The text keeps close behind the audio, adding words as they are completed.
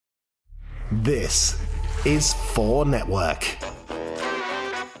This is 4 Network.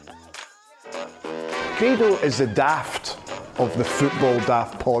 Grado is the Daft of the Football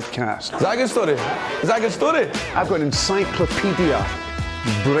Daft podcast. Is that a good story? Is that a good story? I've got an encyclopedia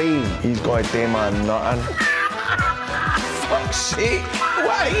brain. He's got a day man nothing. Fuck's sake.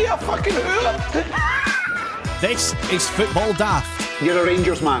 What are you, a fucking hoot? This is Football Daft. You're a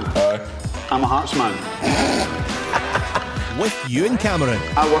Rangers man. I'm a Hearts man. With Ewan Cameron.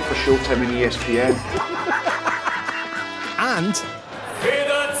 I work for Showtime and ESPN. And... For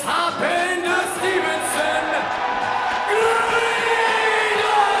the top end of Stevenson,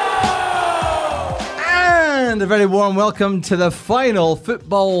 And a very warm welcome to the final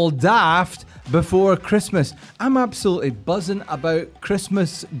Football Daft before Christmas. I'm absolutely buzzing about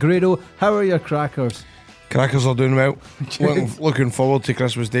Christmas. Grado, how are your crackers? Crackers are doing well. Looking forward to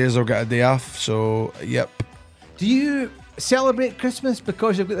Christmas Day as I'll get a day off, so yep. Do you celebrate Christmas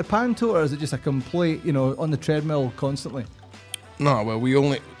because you've got the panto, or is it just a complete, on the treadmill constantly? No, well,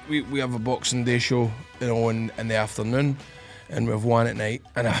 we have a Boxing Day show, in the afternoon, and we have one at night,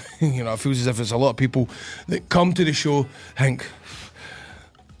 and it feels as if it's a lot of people that come to the show think,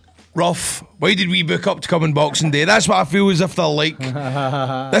 rough, why did we book up to come on Boxing Day? That's what I feel as if they're like.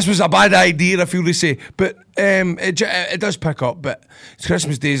 This was a bad idea, I feel they say, but it does pick up. But it's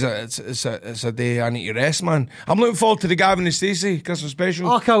Christmas Day, it's a day I need to rest, man. I'm looking forward to the Gavin and Stacey Christmas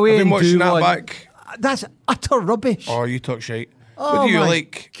special. Oh, can't wait. I've been watching that one. back. That's utter rubbish. Oh, you talk shite. Oh, what do you my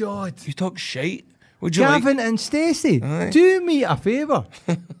like? God. You talk shite. Would you Gavin like? and Stacey, Aye. do me a favour.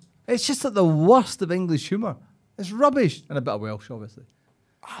 It's just like the worst of English humour. It's rubbish. And a bit of Welsh, obviously.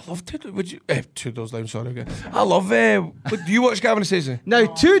 I love Would you? 2 Doors Down. Sorry, again. I love. Do you watch Gavin and Stacey? Now,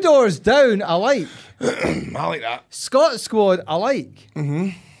 2 Doors Down, I like. I like that. Scott Squad, I like. Mm-hmm.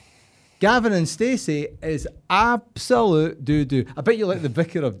 Gavin and Stacey is absolute doo-doo. I bet you like the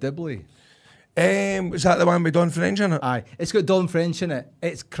Vicar of Dibley. Was that the one with Don French in it? Aye, it's got Don French in it.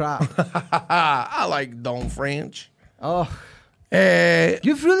 It's crap. I like Don French. Oh,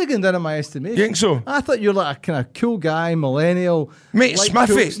 you've really gone down in my estimation. You think so? I thought you were like a kind of cool guy, millennial. Mate, like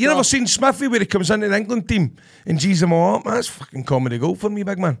Smithy. cool You stuff. never seen Smithy where he comes into the England team and G's them all up? That's fucking comedy gold for me,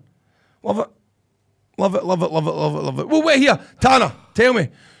 big man. Love it. Love it, love it, love it, love it, love it. Well, wait here. Tanner, tell me.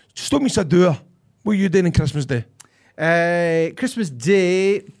 Stop me, Sadua. What are you doing on Christmas Day? Christmas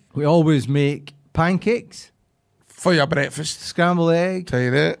Day, we always make pancakes, For your breakfast. scrambled egg, Tell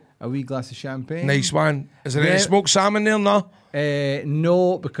you that. a wee glass of champagne. Nice one. Is there Yeah. any smoked salmon there? No?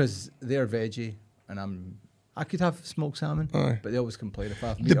 No, because they're veggie, and I could have smoked salmon, Aye. but they always complain if I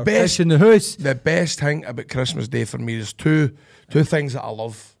have meat The or best- fish in the house. The best thing about Christmas Day for me is two things that I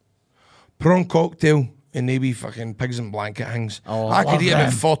love. Prawn cocktail and maybe fucking pigs in blanket things. Oh, I love could eat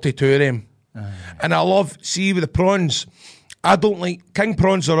about them. 42 of them. And I love, see with the prawns, I don't like, king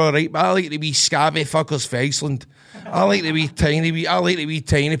prawns are alright, but I like the wee scabby fuckers for Iceland. I like the wee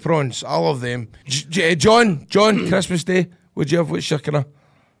tiny prawns. I love them. John, Christmas Day, would you have, what's your kind of...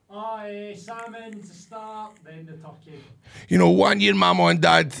 salmon to start, then the turkey. 1 year my mum and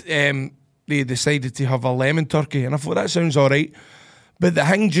dad, they decided to have a lemon turkey, and I thought that sounds alright. But the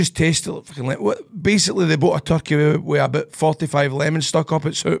thing just tasted like fucking basically they bought a turkey with about 45 lemons stuck up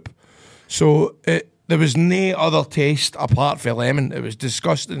its hoop. So there was no other taste apart from lemon. It was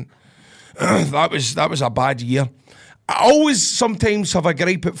disgusting. That was a bad year. I always sometimes have a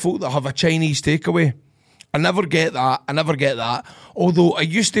gripe at folk that have a Chinese takeaway. I never get that. Although I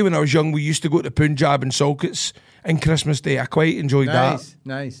used to, when I was young, we used to go to Punjab and Salkits on Christmas Day. I quite enjoyed that.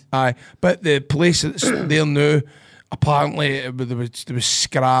 Nice. Aye, but the place that's there now, apparently there was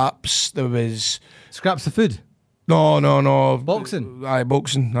scraps. There was Scraps of food. no Boxing? Aye,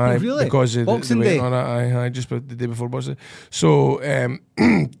 boxing. Aye, Oh, really? because of Boxing the Day? weight on it. Aye, just the day before Boxing. So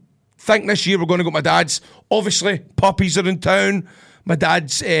think this year we're going to go to my dad's. Obviously, puppies are in town. My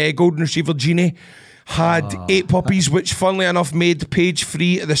dad's golden retriever Jeannie had 8 puppies, which funnily enough made page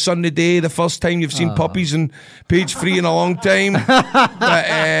 3 of the Sunday Day the first time you've seen puppies in page 3 in a long time. But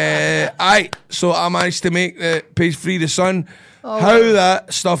so I managed to make page 3 the Sun. How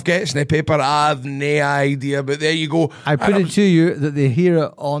that stuff gets in the paper, I have no idea, but there you go. I put it to you that they hear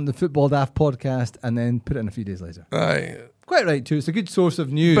it on the Football Daft podcast and then put it in a few days later. Aye. Quite right too. It's a good source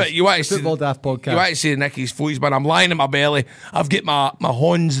of news. But you want the to see Football Daft podcast. You want to see Nicky's footies, man. I'm lying in my belly. I've got my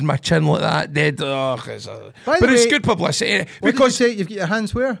horns and my chin like that dead. By But the it's way, good publicity What because did you say? You've got your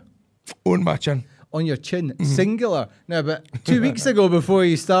hands where? on my chin. On your chin, singular. Now, but 2 weeks ago, before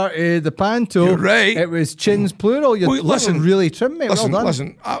you started the panto, You're right. it was chins plural. You're Well, listen, looking really trim, mate. Well done.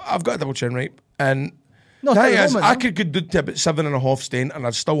 Listen. I've got a double chin, right? And No, thing at the is, moment, I no. could go to about 7.5 stone, and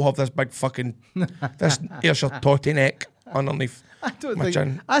I'd still have this big fucking this Ayrshire totty neck. underneath I don't my think.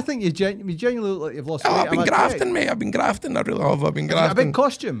 chin. I think you genuinely look like you've lost weight. I've been Am I grafting, correct? mate. I've been grafting. I really have. I've been Is it a grafting. big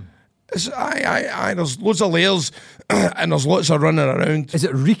costume? Aye. There's loads of layers and there's lots of running around. Is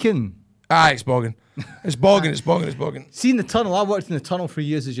it reeking? Aye, it's bogging. It's bogging. See, in the tunnel, I worked in the tunnel for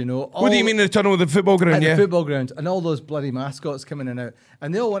years, as you know. What do you mean in the tunnel with the football ground? At Yeah. the football ground, and all those bloody mascots coming in and out,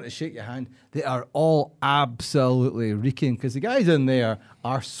 and they all want to shake your hand. They are all absolutely reeking because the guys in there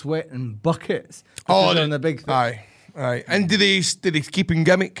are sweating buckets. because they're on the big thing. Aye. And do they keep in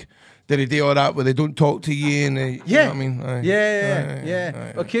gimmick? Do they do all that where they don't talk to you? And they, you know what I mean? Aye.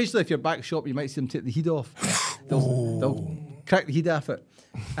 Yeah. Occasionally, if you're back shop, you might see them take the heat off. They'll crack the heat off it.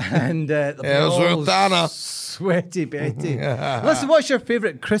 And they'll be all Sultana. sweaty Betty. Listen, what's your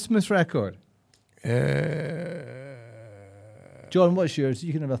favourite Christmas record? John, what's yours?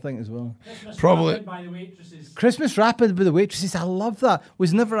 You can have a think as well. Christmas Probably- Rapid by the Waitresses. Christmas Rapid by the Waitresses. I love that.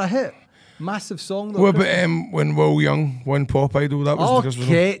 Was never a hit. Massive song though. What about when Will Young won Pop Idol? That was the Christmas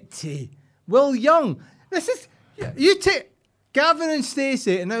one. Katie. Will Young. This is you take Gavin and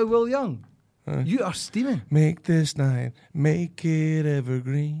Stacey and now Will Young. You are steaming. Make this night, make it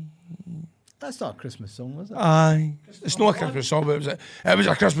evergreen. That's not a Christmas song, was it? Aye. It's not a Christmas song, but it was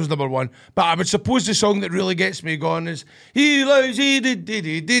a Christmas number one. But I would suppose the song that really gets me going is He loves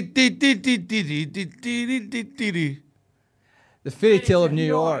The Fairy Tale of New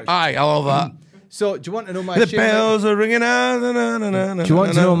York. Aye, I love that. So, do you want to know my The Shane bells are ringing out. Do you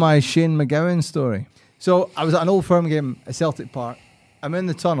want to know my Shane McGowan story? So, I was at an Old Firm game at Celtic Park. I'm in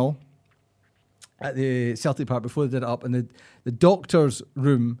the tunnel at the Celtic Park before they did it up, and the doctor's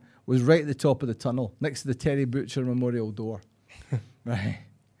room was right at the top of the tunnel, next to the Terry Butcher Memorial door. Right.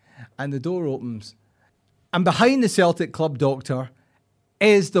 And the door opens, and behind the Celtic club doctor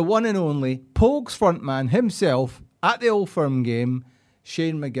is the one and only Pogues frontman himself at the Old Firm game,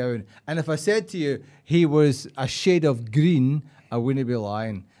 Shane McGowan. And if I said to you he was a shade of green, I wouldn't be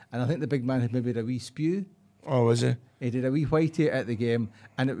lying. And I think the big man had maybe had a wee spew. Oh, was it? He did a wee whitey at the game,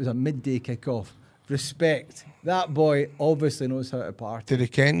 and it was a midday kick-off. Respect. That boy obviously knows how to party. Did he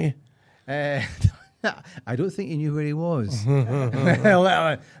ken you? I don't think he knew where he was.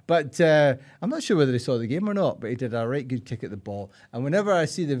 But I'm not sure whether he saw the game or not, but he did a right good kick at the ball. And whenever I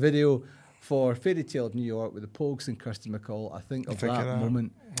see the video for Fairy Tale of New York with the Pogues and Kirsty MacColl, I think of that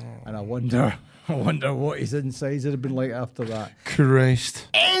moment, and I wonder what his insides would have been like after that. Christ.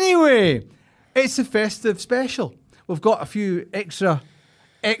 Anyway, it's a festive special. We've got a few extra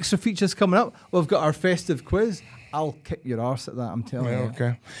features coming up. We've got our festive quiz. I'll kick your arse at that, I'm telling you.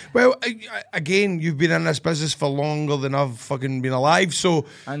 Okay. Well, again, you've been in this business for longer than I've fucking been alive, so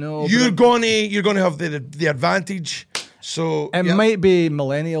I know, you're gonna have the advantage. So It might be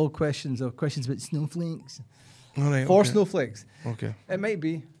millennial questions or questions about snowflakes. All right, For okay. snowflakes. Okay. It might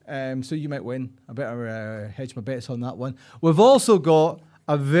be. So you might win. I better hedge my bets on that one. We've also got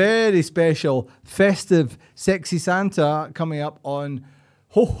a very special festive sexy Santa coming up on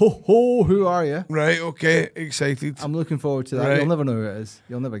Ho Ho Ho, Who Are You? Right, okay, excited. I'm looking forward to that. Right. You'll never know who it is.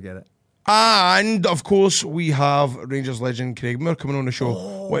 You'll never get it. And of course, we have Rangers legend Craig Moore coming on the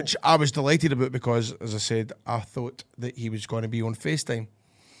show, which I was delighted about because, as I said, I thought that he was going to be on FaceTime.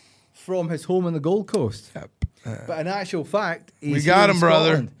 From his home on the Gold Coast. Yep. But in actual fact, he's We got here in him, brother.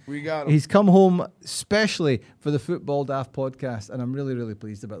 Scotland. We got him. He's come home specially for the Football Daft podcast, and I'm really, really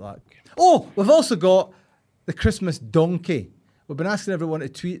pleased about that. Oh, we've also got the Christmas donkey. We've been asking everyone to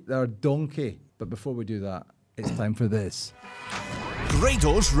tweet their donkey, but before we do that, it's time for this.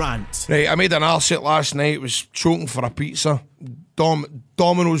 Grado's rant. Right, I made an arse it last night. Was choking for a pizza.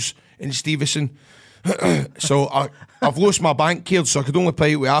 Domino's in Stevenson. So I've lost my bank card, so I could only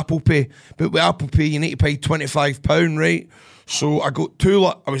pay it with Apple Pay. But with Apple Pay, you need to pay £25, right? So I got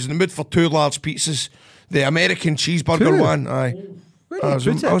I was in the mood for 2 large pizzas. The American cheeseburger 2? one, aye. Where did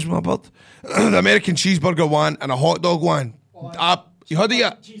you put That it? was my bird. The American cheeseburger one and a hot dog one. You heard it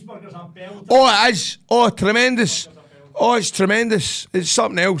yet? Cheeseburgers are belted. Oh, it is. Oh, tremendous. Oh, it's tremendous. It's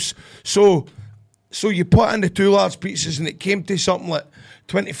something else. So you put in the 2 large pizzas and it came to something like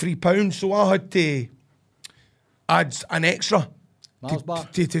 £23. So I had to add an extra Mars bar?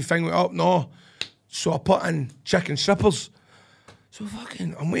 to thing it up. No. So I put in chicken strippers. So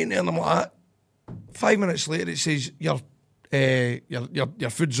fucking, I'm waiting there and I'm like that. 5 minutes later it says your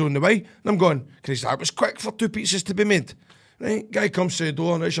food's on the way. And I'm going, Chris, that was quick for 2 pizzas to be made. Right? Guy comes to the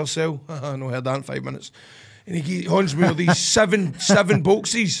door and it's your cell. I know, heard that in 5 minutes. And he hands me all these seven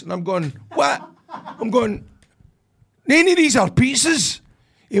boxes. And I'm going, what? I'm going, none of these are pizzas.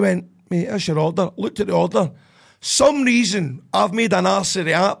 He went, mate, that's your order. Looked at the order. Some reason I've made an arse of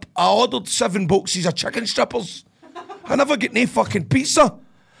the app. I ordered 7 boxes of chicken strippers. I never get no fucking pizza.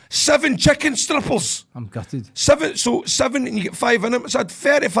 7 chicken strippers. I'm gutted. 7, and you get 5 in them. It's had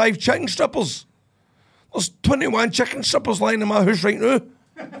 35 chicken strippers. There's 21 chicken strippers lying in my house right now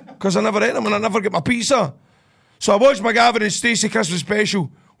because I never ate them and I never get my pizza. So I watched my Gavin and Stacey Christmas special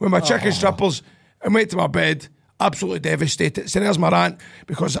with my chicken strippers and went to my bed, absolutely devastated. So there's my rant,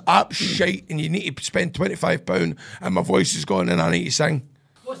 because the app's shite and you need to spend £25 and my voice is gone and I need to sing.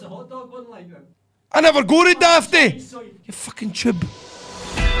 What's the hot dog one like? I never go to Dafty. You fucking tube.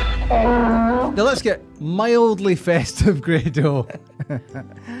 Now let's get mildly festive, Grado.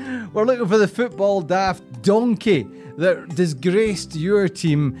 We're looking for the Football Daft donkey that disgraced your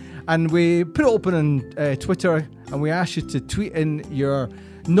team, and we put it open on Twitter and we asked you to tweet in your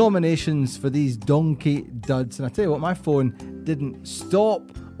nominations for these donkey duds. And I tell you what, my phone didn't stop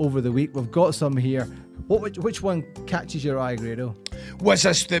over the week. We've got some here. Which one catches your eye, Grado? What's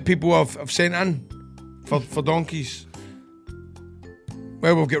this that people have sent in for donkeys?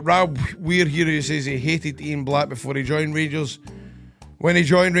 Well, we've got Rob Weir here who says he hated Ian Black before he joined Rangers. When he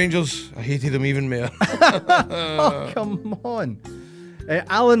joined Rangers, I hated him even more. Oh, come on.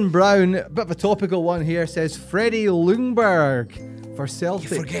 Alan Brown, a bit of a topical one here, says Freddie Ljungberg for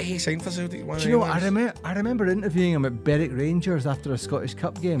Celtic. You forget he signed for Celtic. Do you know what? I remember interviewing him at Berwick Rangers after a Scottish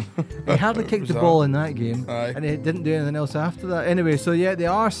Cup game. He hardly kicked the ball in that game. Aye. And he didn't do anything else after that. Anyway, so yeah, the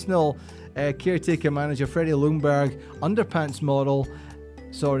Arsenal caretaker manager, Freddie Ljungberg, underpants model.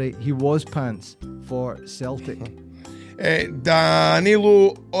 Sorry, he was pants for Celtic.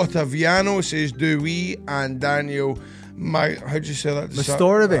 Danilo Ottaviano says do we, and Daniel how'd you say that?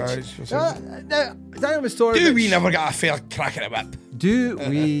 Mastorovic. Daniel Mastorovic. Do we never got a fair crack at a whip? Do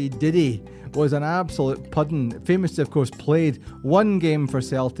we did he? Was an absolute pudding. Famously, of course, played one game for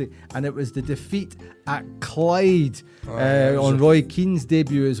Celtic, and it was the defeat at Clyde on Roy Keane's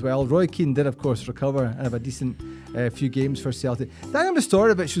debut as well. Roy Keane did, of course, recover and have a decent few games for Celtic. Daniel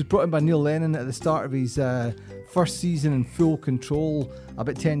Mastorovic was brought in by Neil Lennon at the start of his first season in full control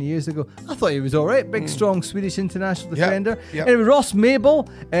about 10 years ago. I thought he was all right. Big, strong Swedish international defender. Yep. Anyway, Ross Mabel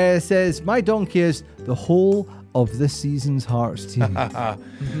says, my donkey is the whole of this season's Hearts team.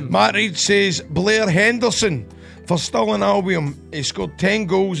 Matt Reid says Blair Henderson for Stirling Albion. He scored 10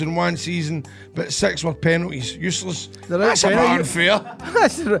 goals in one season, but 6 were penalties. Useless. That's a bit unfair.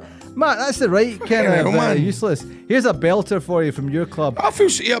 Matt, that's the right kind of useless. Here's a belter for you from your club. I feel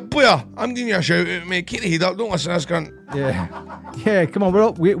Blair, I'm giving you a shout out, mate. Keep the head up. Don't listen to this cunt. Yeah, come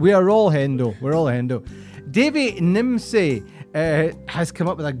on. We are all Hendo. We're all Hendo. Davy Nimsey has come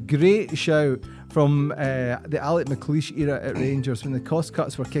up with a great shout from the Alec McLeish era at Rangers when the cost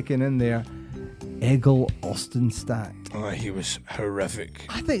cuts were kicking in there. Egil Ostenstadt. Oh, he was horrific.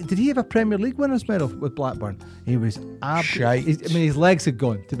 I think, did he have a Premier League winners medal with Blackburn? He was shite. his legs had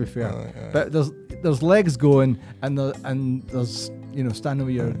gone, to be fair. But there's legs going, and there's standing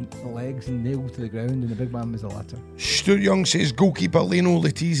with your legs and nailed to the ground, and the big man was the latter. Stuart Young says goalkeeper Leno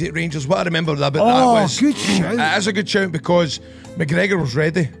Letizia at Rangers. What I remember about that was good shout. It is a good shout because McGregor was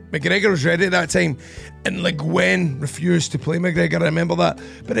ready. McGregor was ready at that time, and Le Guin refused to play McGregor. I remember that,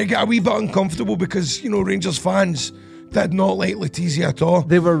 but it got a wee bit uncomfortable because Rangers fans did not like Letizia at all.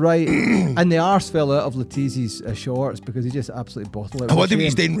 They were right, and the arse fell out of Letizia's shorts because he just absolutely bottled it. I wonder what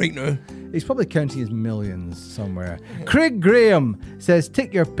he's doing right now. He's probably counting his millions somewhere. Craig Graham says,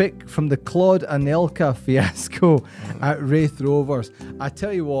 take your pick from the Claude Anelka fiasco at Wraith Rovers. I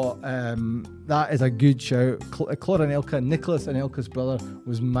tell you what, that is a good shout. Claude Anelka, Nicholas Anelka's brother,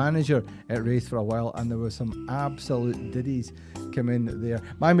 was manager at Wraith for a while, and there was some absolute ditties come in there.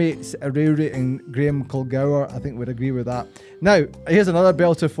 My mates Rowry and Graham Kilgour, I think, would agree with that. Now, here's another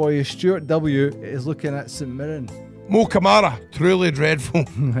belter for you. Stuart W is looking at St Mirren. Mo Kamara, truly dreadful.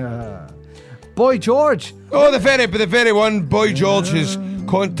 Boy George. Oh, the very one. Boy George has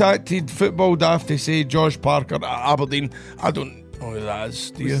contacted Football Daft to say Josh Parker at Aberdeen. I don't know who that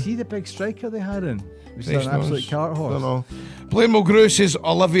is. Do you? Was he the big striker they had in? Was he an absolute cart horse? I don't know. Blaine Mulgrew says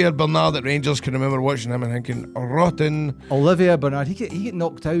Olivier Bernard at Rangers. Can remember watching him and thinking, rotten. Olivier Bernard, he get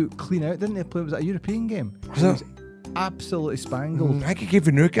knocked out, clean out, didn't he? Was that a European game? Was it? Absolutely spangled. I think he gave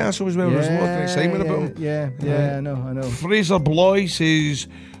for Newcastle as well. There was a lot of excitement about him. Yeah, I know. Fraser Bloy says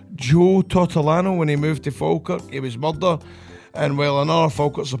Joe Tortolano when he moved to Falkirk, he was murder. And while another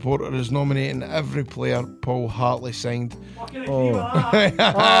Falkirk supporter is nominating every player Paul Hartley signed. There you There you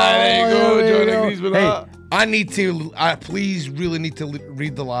go, John agrees with that. I really need to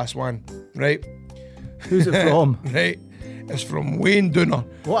read the last one, right? Who's it from? Right, it's from Wayne Dooner.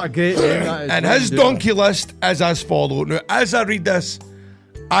 What a great name that is. And his donkey list is as follows. Now, as I read this,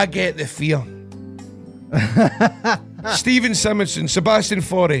 I get the fear. Stephen Simonson, Sebastian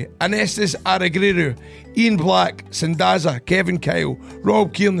Forey, Anestis Araguero, Ian Black, Sandaza, Kevin Kyle,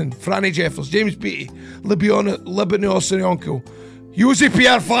 Rob Kiernan, Franny Jeffers, James Beattie, Libano Sirionko, Jose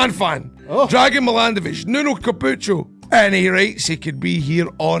Pierre Fanfan, Dragon Milandovic, Nuno Capuccio, and he writes he could be here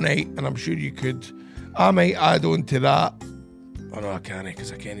all night, and I'm sure you could. I might add on to that. Oh no, I can't,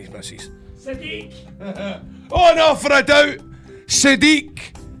 because I can't his missus. Sadiq. Oh no, for a doubt,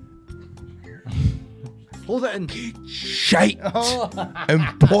 Sadiq. Hold it in. Shite.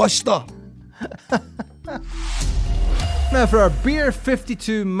 Imposter. Now for our Beer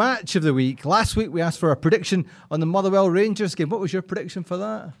 52 match of the week. Last week we asked for a prediction on the Motherwell Rangers game. What was your prediction for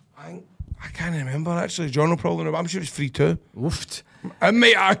that? I can't remember actually. John will probably know, but I'm sure it's 3-2. Woofed.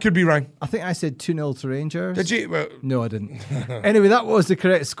 I could be wrong. I think I said 2-0 to Rangers. Did you? Well, no, I didn't. Anyway, that was the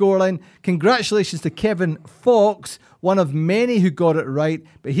correct scoreline. Congratulations to Kevin Fox, one of many who got it right,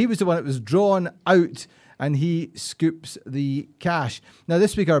 but he was the one that was drawn out, and he scoops the cash. Now,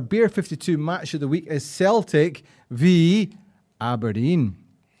 this week, our Beer 52 match of the week is Celtic v Aberdeen.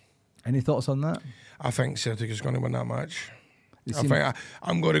 Any thoughts on that? I think Celtic is going to win that match.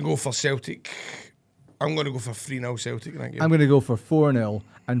 I'm going to go for Celtic. I'm going to go for 3-0 Celtic in that game. I'm going to go for 4-0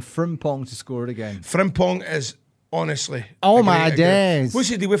 and Frimpong to score it again. Frimpong is honestly... Oh my days. What's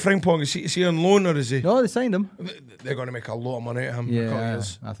he do with Frimpong? Is he on loan or is he... No, they signed him. They're going to make a lot of money out of him. Yeah,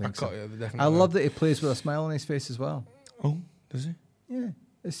 I think so. I love that he plays with a smile on his face as well. Oh, does he? Yeah.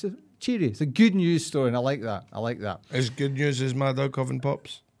 It's cheery. It's a good news story, and I like that. As good news as my dog having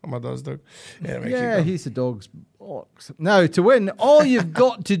pups. Or my dad's dog. Yeah, he's the dog's box. Now, to win, all you've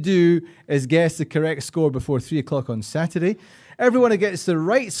got to do is guess the correct score before 3 o'clock on Saturday. Everyone who gets the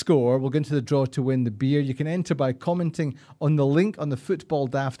right score will go into the draw to win the beer. You can enter by commenting on the link on the Football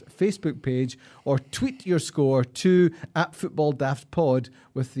Daft Facebook page or tweet your score to @FootballDaftPod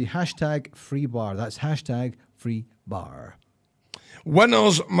with the hashtag FreeBar. That's hashtag FreeBar.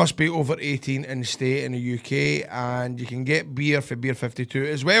 Winners must be over 18 and stay in the UK, and you can get beer for Beer 52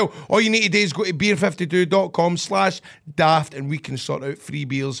 as well. All you need to do is go to beer52.com/daft and we can sort out free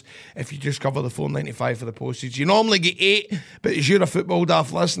beers if you just cover the $4.95 for the postage. You normally get 8, but as you're a Football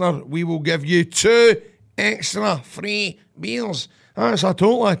Daft listener, we will give you 2 extra free beers. That's a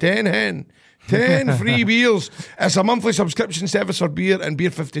total of 10, hen. 10 free beers. It's a monthly subscription service for beer and Beer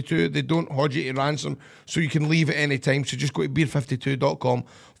 52. They don't hold you to ransom, so you can leave at any time. So just go to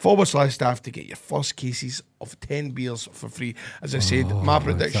beer52.com/daft to get your first cases of 10 beers for free. As I said, my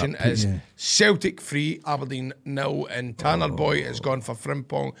prediction is Celtic 3, Aberdeen 0, and Tanner Boy has gone for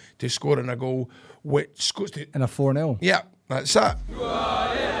Frimpong to score in a goal, which goes to... And a 4-0. Yeah, that's it.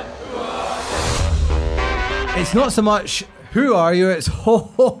 It's not so much... Who are you? It's ho,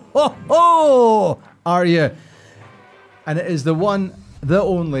 ho, ho, ho, are you? And it is the one, the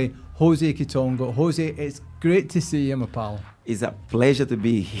only, Jose Quitongo. Jose, it's great to see you, my pal. It's a pleasure to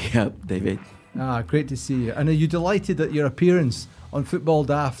be here, David. Great to see you. And are you delighted that your appearance on Football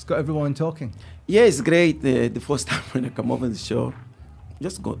Daft got everyone talking? Yeah, it's great. The first time when I come over the show,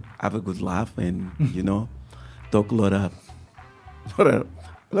 just go have a good laugh and, talk a lot of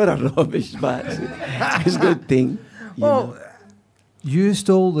rubbish, but it's a good thing. You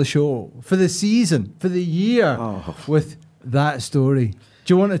stole the show for the season, for the year, with that story.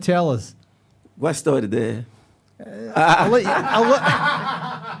 Do you want to tell us? What story there? I'll let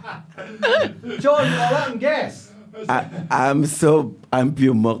John, I'll let him guess. I'm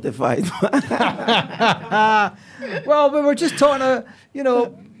pure mortified. Well, we were just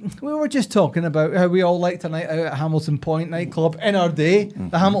talking, about how we all liked a night out at Hamilton Point nightclub in our day,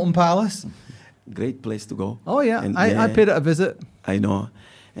 the Hamilton Palace. Great place to go. Oh, yeah. And I paid it a visit. I know.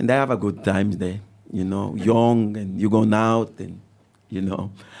 And they have a good time there. Young, and you going out, and,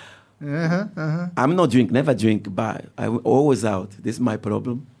 I'm not never drink, but I'm always out. This is my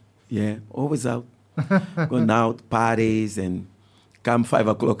problem. Yeah, always out. Going out, parties, and come 5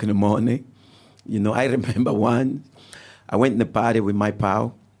 o'clock in the morning. I remember one. I went in the party with my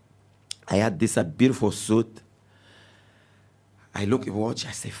pal. I had this beautiful suit. I look at the watch,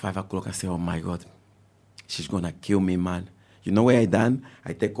 I say 5 o'clock, I say, oh my God, she's gonna kill me, man. You know what I done?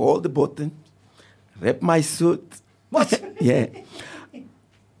 I take all the buttons, wrap my suit. What? Yeah.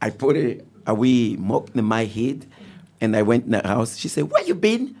 I put a wee mop in my head, and I went in the house. She said, where you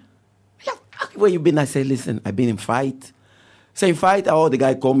been? Where you been? I said, listen, I've been in fight. Say fight, the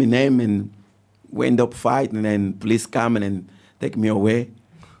guy called me name, and we end up fighting, and then police come and take me away.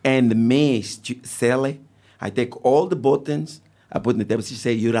 And me, Sally, I take all the buttons, I put in the table. She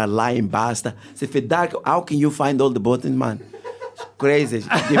said, you're a lying bastard. I said, for dark, how can you find all the buttons, man? It's crazy. She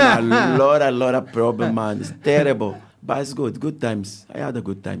gave me a lot of problem, man. It's terrible. But it's good. Good times. I had a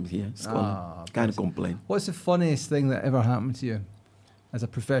good time here. Can't complain. What's the funniest thing that ever happened to you as a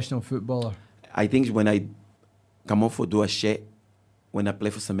professional footballer? I think when I come off for do a shit, when I play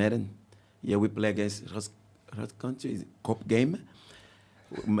for Samaritan, we play against Red Country, cup game.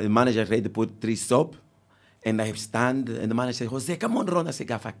 The manager ready to put 3 stop, and I stand, and the manager said, Jose, come on, run. I said,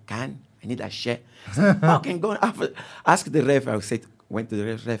 if I can, I need a shit. I said, fucking go. Ask the ref. I said, went to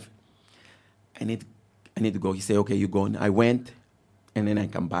the ref. I need to go. He said, okay, you go. I went, and then I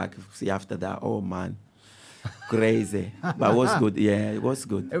come back. See, after that, oh, man. Crazy. But it was good. Yeah, it was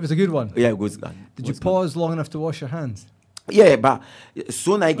good. It was a good one? Yeah, it was good. Did you pause long enough to wash your hands? Yeah, but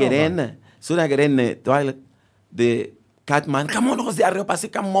soon I get in the toilet, the cat man, come on, Jose, I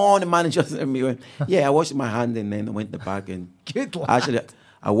said, come on, the manager said me went. Yeah, I washed my hand and then I went to the park and actually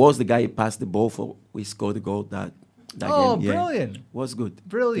I was the guy who passed the ball for we scored the goal that game. Yeah. Brilliant. Was good.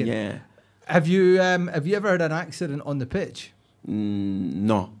 Brilliant. Yeah. Have you ever had an accident on the pitch?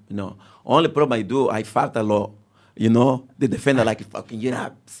 No. Only problem I do, I fart a lot. You know, the defender like fucking,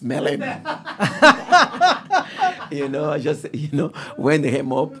 smelling. I just, when they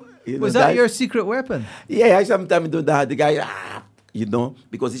came up. Was that your secret weapon? Yeah, I sometimes do that. The guy,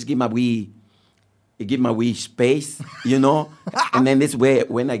 because he give my wee space, and then this way,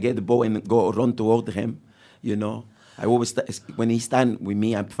 when I get the ball and go run toward him, I always, when he stand with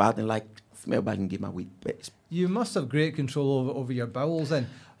me, I'm farting like, smell back and give my wee space. You must have great control over your bowels then.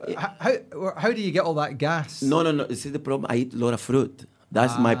 How do you get all that gas? No. You see the problem? I eat a lot of fruit.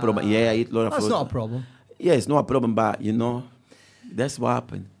 That's my problem. Yeah, I eat a lot of fruit. That's not a problem. Yeah, it's not a problem, but, that's what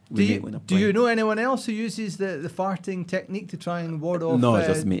happened. Do you know anyone else who uses the farting technique to try and ward off? No,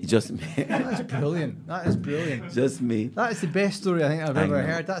 just me. That's brilliant. That is brilliant. Just me. That is the best story I think I've ever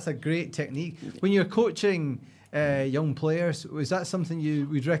heard. That's a great technique. When you're coaching young players, was that something you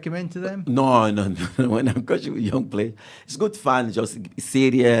would recommend to them? No. When I'm coaching with young players, it's good fun, just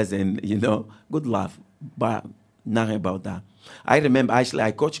serious and, good laugh. But nothing about that. I remember, actually,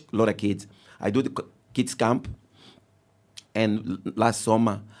 I coach a lot of kids. I do the kids camp. And last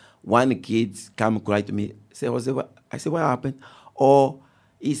summer, one kid come cry to me, say, Jose, I said, what happened? Or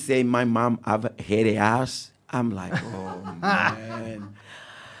he say, my mom have a hairy ass. I'm like, oh, man.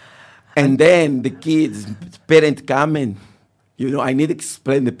 And then the kids, parent come in. I need to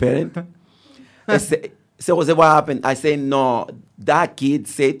explain the parent. I say, Jose, what happened? I say, no, that kid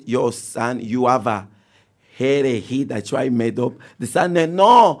said, your son, you have a hairy head. I try made up. The son said,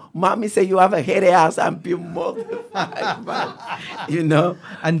 no, mommy say you have a hairy ass. I'm pure mortified.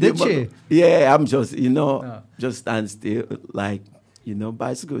 And did she? Yeah, I'm just, just stand still, like,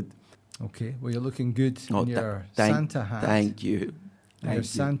 but it's good. Okay, well, you're looking good in your Santa hat. Thank you. And your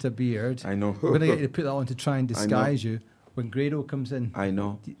Santa beard. I know. We're going to get you to put that on to try and disguise you when Grado comes in. I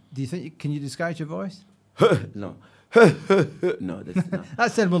know. Do you think, can you disguise your voice? No. No, that's not.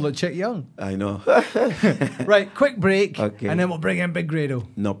 That sounds more like Chick Young. I know. Right, quick break, okay. And then we'll bring in Big Grado.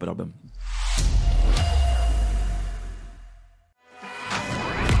 No problem.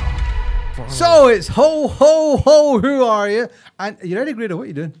 So it's ho, ho, ho, who are you? And you ready, Grado? What are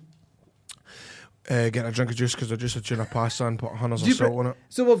you doing? Getting a drink of juice because I just had tuna pasta and put hundreds of salt on it.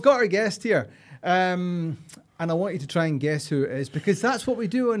 So we've got our guest here. And I want you to try and guess who it is because that's what we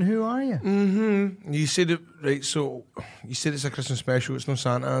do on Who Are You? Mm-hmm. You said it, right, so you said it's a Christmas special. It's no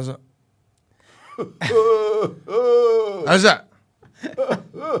Santa, is it? Is it?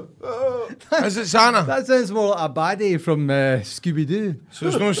 Is it Santa? That sounds more like a baddie from Scooby-Doo. So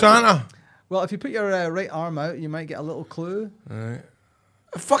it's no Santa? Well, if you put your right arm out, you might get a little clue. Right.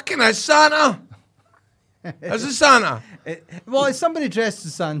 Fucking is Santa? Is it Santa? Well, it's somebody dressed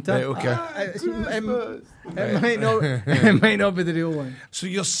as Santa. Right, okay. It might not be the real one. So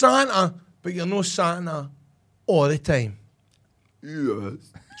you're Santa, but you're no Santa all the time.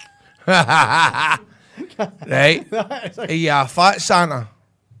 Yes. Right? Are you a fat Santa?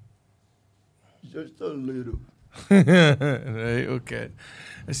 Just a little. Right, okay.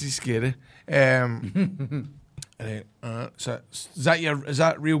 This is scary. Right, so is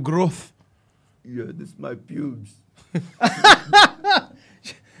that real growth? Yeah, this is my pubes.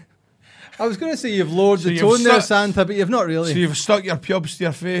 I was going to say you've lowered the tone there, Santa, but you've not really. So you've stuck your pubes to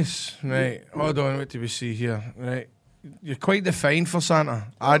your face. Right, hold on, what do we see here? Right, you're quite defined for Santa,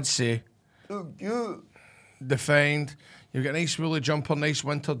 I'd say. Thank you. Defined. You've got a nice woolly jumper, nice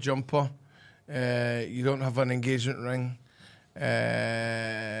winter jumper. You don't have an engagement ring.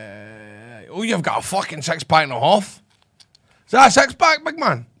 You've got a fucking 6-pack and a half. Is that a 6-pack, big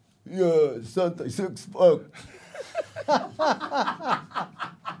man? Yeah, Santa 6-pack.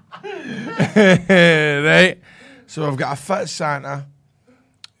 Right. So I've got a fit Santa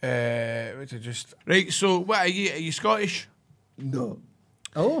Right, so what are you? Are you Scottish? No,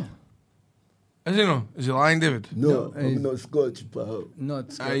 Oh, Is he no? Is he lying, David? no, he's- I'm not Scotch, pal.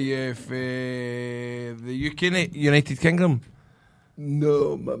 not. Are you the UK, United Kingdom?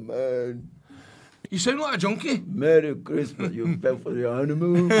 No, my man. You sound like a junkie. Merry Christmas, you fell for the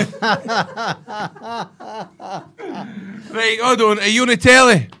animal. Right, hold on. Are you on the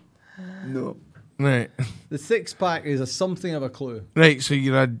telly? No, Right. The 6-pack is something of a clue. Right, so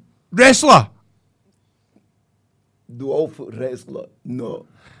you're a wrestler. do awful wrestler. No,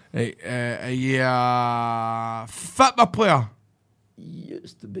 Right, are you a football player?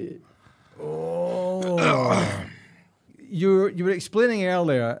 used to be. You were explaining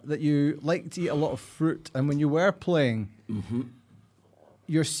earlier that you like to eat a lot of fruit, and when you were playing,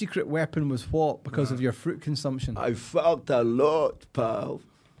 your secret weapon was what because of your fruit consumption? I felt a lot, pal.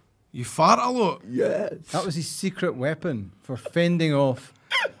 You fart a lot. Yes. That was his secret weapon for fending off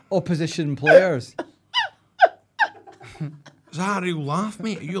opposition players. Is that a real laugh,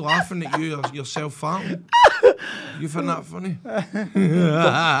 mate? Are you laughing at yourself farting? You find that funny?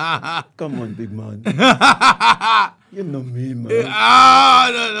 Come on, big man. You know me, man.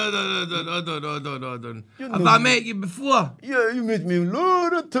 No. Have I met you before? Yeah, you met me a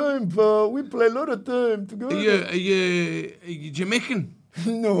lot of time, pal. We play a lot of time together. Are you Jamaican?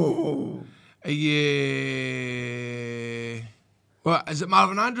 No. Are you... What, is it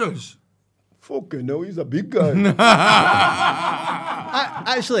Marvin Andrews? Fucking no, he's a big guy.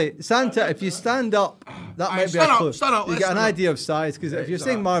 Actually, Santa, if you stand up, that Aye, might be stand a up, clue. stand up, You let's get an stand up. idea of size, because if you're stand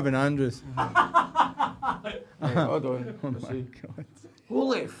saying up. Marvin Andrews, Hold on.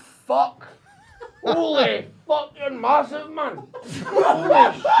 Holy fuck. Holy fuck, you're massive, man.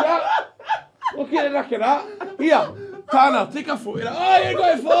 Holy shit. Look at the neck of that. Here, Tanner, take a photo of that. Oh, you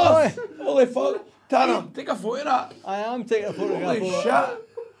got it first. Holy fuck. Tanner, take a photo of that. I am taking a photograph Holy of it. shit.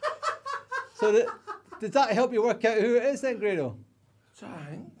 So did that help you work out who it is then, Grado?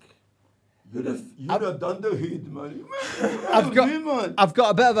 You'd have done the heat, man. I've got, me, man. I've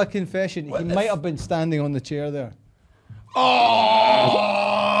got a bit of a confession. He might have been standing on the chair there.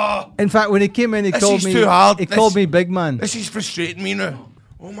 Oh, In fact, when he came in, he This called is me. too hard. He This- called me big man. this is frustrating me now.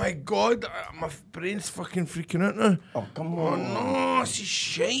 Oh my god, my brain's fucking freaking out now. Oh, come Oh on. no, this is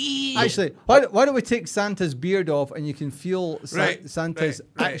shite. Actually, why don't we take Santa's beard off and you can feel Right, Santa's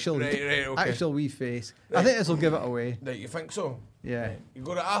right, actual right, okay. actual wee face? I think this will give it away. Right, you think so? Yeah. You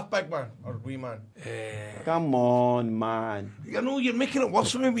got it half big man or wee man? Come on, man. You know, you're making it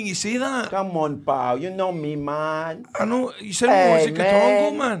worse for me when you say that. Come on, pal. You know me, man. I know, you sound Hey, like Jose Quitongo,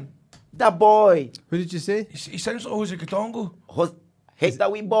 man. man. That boy. Who did you say? He sounds like Jose Quitongo. Hate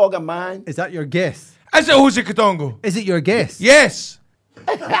that wee bugger, man. Is that your guess? Is it Jose Quitongo? Is it your guess? Yes.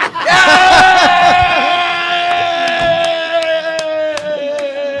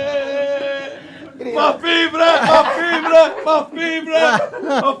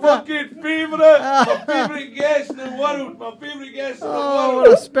 My fucking favourite guest in the world, my favourite guest in the Oh, world.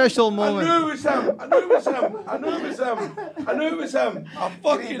 what a special I moment. knew it was him. I knew it was him. I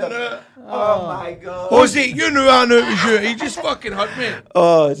fucking knew it. Oh, my God. Jose, you knew I knew it was you. He just fucking hurt me.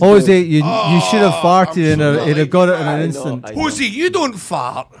 Oh, Jose, you should have farted I'm and so he'd have got it in I an know, instant. I know. Jose, you don't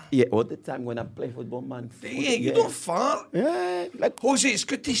fart. Yeah, all the time when I play football, man. Yeah, you don't fart. Yeah, like, Jose, it's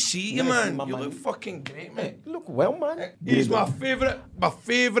good to see you, Nice, man. my You man. look fucking great, mate. look well, man. He's my favourite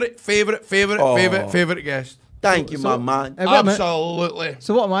guest. Thank you, my man. Wait a minute. Absolutely.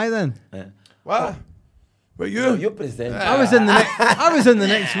 So what am I then? What? But you? So you present. I was in the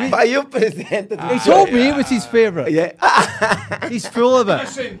next week. But you presented. He told me it was his favourite. Yeah. He's full of it.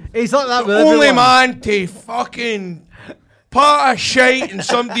 Listen, He's like that with only everyone. man to fucking part a shite in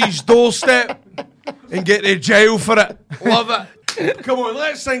somebody's doorstep and get to jail for it. Love it. Come on,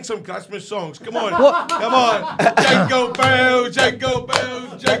 let's sing some Christmas songs. Come on. Come on. Jingle bells, jingle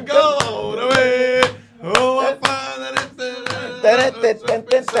bells, jingle all the way. Oh, I find that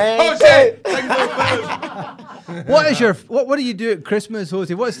it's Jose, jingle bells. What do you do at Christmas,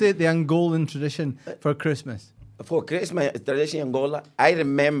 Jose? What's the Angolan tradition for Christmas? For Christmas tradition in Angola, I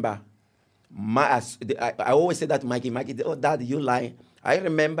remember. I always say that to Mikey. Oh, Dad, you lying. I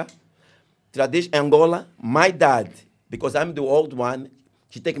remember tradition Angola. My dad, because I'm the old one,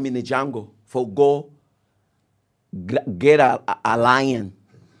 she take me in the jungle for get a lion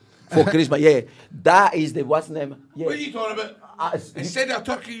for Christmas. Yeah, that is the what's name. Yeah. What are you talking about? Instead of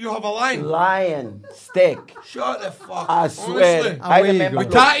turkey, you have a lion. Lion steak. Shut the fuck I up. swear. Honestly. I Away you remember. go.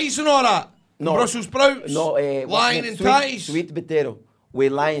 With tatties and all that? No. Brussels sprouts? No, lion and sweet, tatties? sweet potato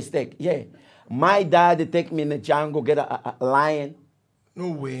with lion steak. Yeah, my dad take me in the jungle get a lion. No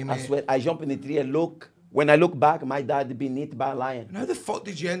way, I man. swear, I jump in the tree and look. When I look back, my dad had been eaten by a lion. And how the fuck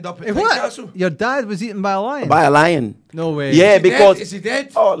did you end up at Hey, Castle? what? Your dad was eaten by a lion? By a lion. No way. Yeah, Is he because dead? Is he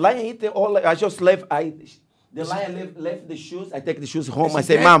dead? Oh, lion eat all. I just left. The lion left the shoes. I take the shoes home. Is I he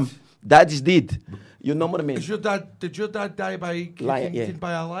say, dead? Mom, Dad is dead. You know what I mean? Did your dad die by getting Lion, yeah. eaten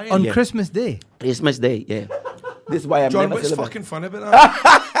by a lion? On Yeah. Christmas Day? Christmas Day. Yeah. This is why I'm John, never what's celebrate. fucking funny about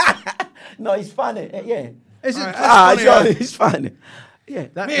that? No, it's funny. Yeah. Is it? Funny, John, yeah. it's funny. Yeah.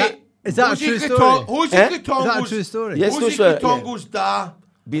 Mate, is that a Jose true Quitongo- story? Jose Eh? Quitongo's- Is that a true story? Yes, Jose true story, yeah. Quitongo's dad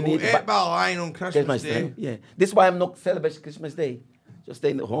Been was eaten ate by a lion on Christmas Christmas Day. Day. Yeah. This is why I'm not celebrating Christmas Day. Just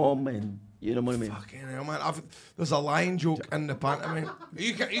staying at home and you know what I mean. Fucking hell, man. There's a lion joke in the pantomime. Are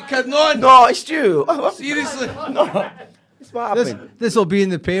you kidding on? No, it's true. Seriously? No. This what happened. This will be in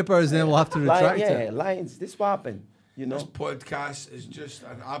the papers and then we'll have to retract Yeah, it. lions. This what happened. You know. This podcast is just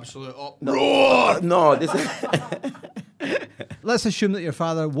an absolute uproar. No, this. Let's assume that your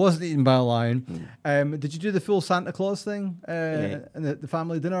father wasn't eaten by a lion. Did you do the full Santa Claus thing in the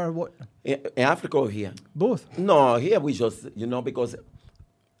family dinner or what? In Africa or here? Both. No, here we just, because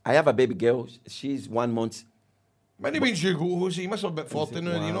I have a baby girl. She's 1 month. Many means you go, Jose. You must have about 40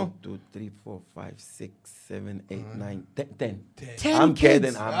 now, you know. 1, 2, 3, 4, 5, 6, 7, 8, 9, 10. 10 I'm kids.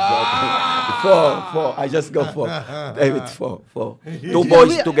 kidding. I'm joking. 4. I just go 4. David, 4. 2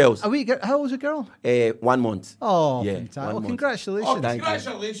 boys, 2 girls. How old's your girl? 1 month. Oh, Yeah, fantastic. 1 Well, month. congratulations. Oh, Thank you.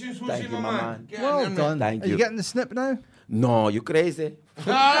 congratulations, Jose, Thank you, my my man. man. Get Well in there, done. Thank Are you you. getting the snip now? No, you crazy?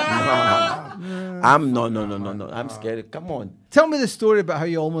 Ah! I'm no. I'm scared. Come on. Tell me the story about how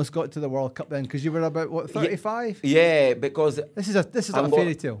you almost got to the World Cup then, because you were about, what, 35? Yeah, because This is not a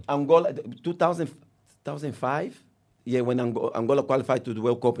fairy tale. Angola, 2005. Yeah, when Angola qualified to the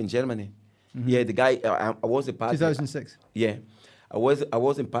World Cup in Germany. Yeah, the guy, I was a part. 2006. Yeah, I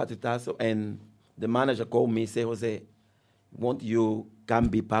was in part of that, and the manager called me, say, Jose, won't you come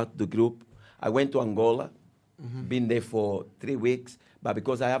be part of the group? I went to Angola, been there for 3 weeks, but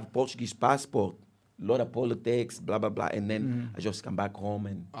because I have a Portuguese passport, a lot of politics, blah, blah, blah, and then I just come back home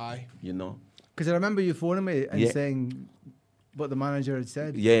and, Aye. Because I remember you phoning me and Yeah. saying what the manager had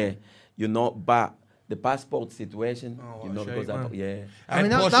said. Yeah, but the passport situation, what a because shite, man. I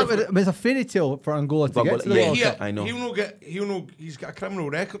mean, plus that if- it's a fairy tale for Angola to For get Angola, to the yeah. World Cup. I know. He's got a criminal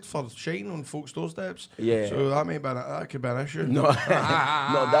record for cheating on folks' doorsteps. Yeah. So that could be an issue. No,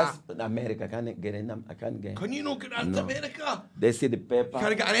 no, that's America. I can't get in. I can't get in. Can you not get into No. America? They see the paper.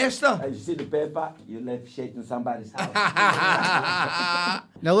 Can I get an Esther? You see the paper, you left shit in somebody's house.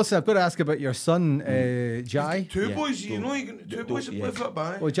 Now, listen, I've got to ask about your son, Jai. Two Yeah, boys, two. you know, you can, two boys that yeah. play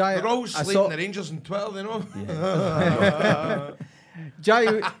football. Eh? Well, Jai, they're all I slating saw- the Rangers in 12, you know.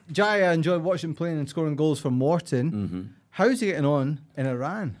 Jai, I enjoyed watching playing and scoring goals for Morton. How's he getting on in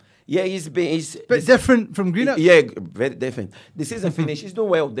Iran? Yeah, he's Bit different from Greenock. Yeah, very different. The season finished. He's doing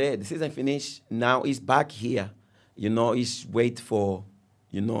well there. The season finished. Now he's back here. He's wait for,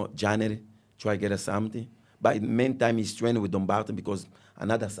 January, try to get us something. But in the meantime, he's training with Dumbarton because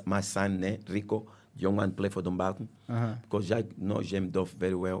my son, Rico, young man, play for Dumbarton. Because Jack knows Jem Duff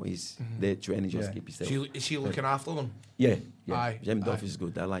very well. He's there training, just keep himself. Is he looking after them? Yeah. Aye, Jem Duff aye. is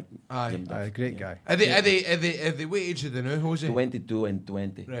good. I like Aye. Jem Duff. Great guy. Are they what age are they now, Jose? 22 and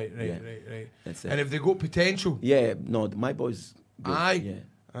 20. Right. Yeah. That's it. And have they got potential? Yeah, no, my boy's good. Aye. Yeah.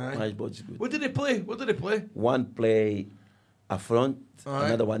 Aye. My boy's good. What did they play? One play up front, Aye.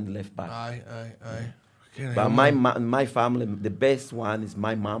 another one left back. Aye. Okay, But my family, the best one is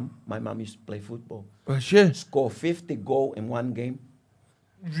my mom. My mom used to play football. Was she? Score 50 goals in one game.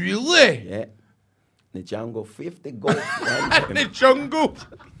 Really? Yeah. The jungle, 50 goals. In the jungle.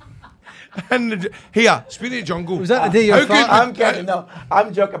 Here, speaking of jungle. Was that the day your How good- father... I'm kidding. No,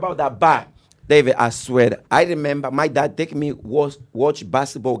 I'm joking about that. But David, I swear, I remember my dad taking me watch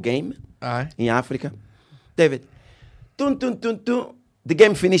basketball game Aye. in Africa. David, tun. The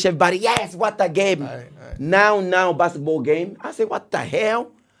game finished. Everybody, yes, what a game. Aye. Now basketball game. I say, what the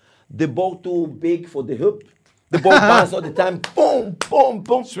hell? The ball too big for the hoop. The ball bounce all the time. Boom.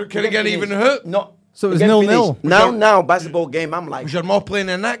 So can it get even hoop? No. So it was The game 0-0. finished. Now basketball game. I'm like, Was your mom playing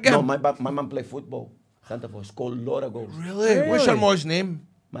in that game? no, my mom play football. Santa Fe scored a lot of goals. Really? What's your mom's name?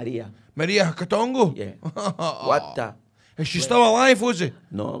 Maria. Maria Quitongo? Yeah. What the? Is she still alive, was she?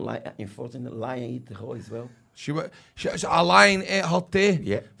 No, unfortunately, lion eat the whole as well. She a lion ate her tea?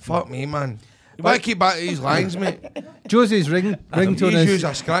 Yeah. Fuck me, man. You better keep back these lines, mate. Jose's ringtone He's is... used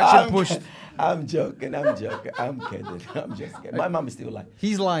a scratching post. I'm joking. I'm kidding. I'm just kidding. My mom is still like,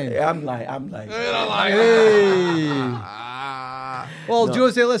 He's lying. I'm lying. Hey. Ah. Well, No.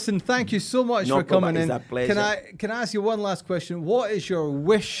 Jose, listen, thank you so much No for coming problem. in. It's a pleasure. Can I ask you one last question? What is your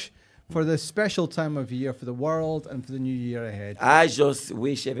wish for this special time of year for the world and for the new year ahead? I just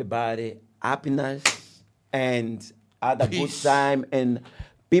wish everybody happiness, and had a good time. And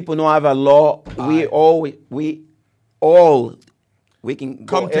people don't have a law. We all can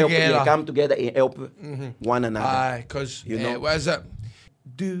Come together. come together and help one another. Aye, because You know? what is it?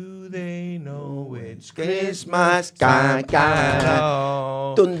 Do they know it's Christmas, Christmas? can.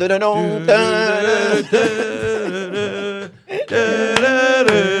 Dun, dun, dun, dun, dun.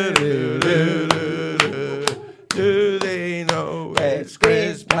 Do they know it's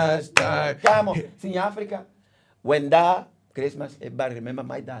Christmas time? Come on. See, in Africa, when that Christmas, everybody remember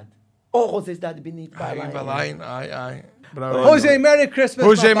my dad. Oh, Jose's dad beneath Aye, line. aye. Bravo. Jose, Merry Christmas.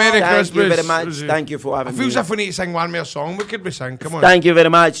 Jose, my Merry pal. Thank you very Christmas. much. Jose. Thank you for I having feel me. as if we need to sing one more song. We could be sing. Come on. Thank you very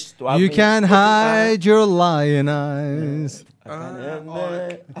much. to have You me. can hide your lion eyes. Oh,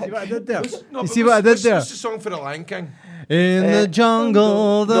 See what I did there? No, You but see what I did there? What's the song for the Lion King? In the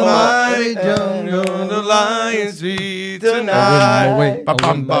jungle, the mighty jungle, the lions eat I tonight. win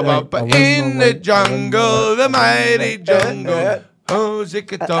Ba-bum-ba-bum. In the jungle, the mighty jungle. Jose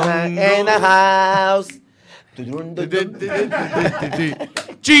Quitongo. in the house.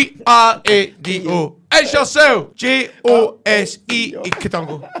 G-R-A-D-O. It's yourself. J-O-S-E.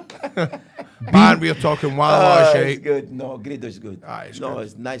 Quitongo. Man, we are talking wild lot of It's shit. good. No, Grido is good. It's no, good.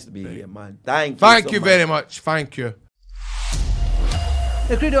 it's nice to be here, man. Thank you. Thank so you much. very much. Thank you.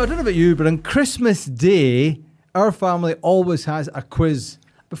 Now, Grado, I don't know about you, but on Christmas Day, our family always has a quiz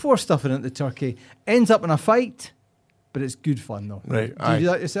before stuffing it the turkey. Ends up in a fight, but it's good fun though. Right, Do you do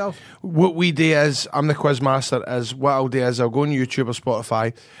that yourself? What we do is, I'm the quiz master, is what I'll do is I'll go on YouTube or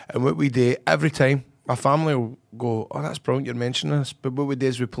Spotify, and what we do every time, my family will go, oh, that's brilliant you're mentioning this, but what we do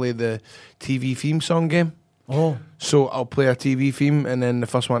is we play the TV theme song game. Oh. So I'll play a TV theme, and then the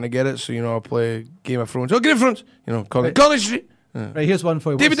first one to get it, so, I'll play Game of Thrones. Oh, Game of Thrones! College Street! Right, here's one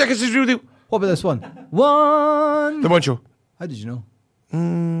for you. David Dickinson's Real Deal. What about this one? One. The One Show. How did you know?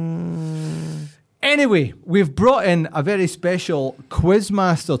 Anyway, we've brought in a very special quiz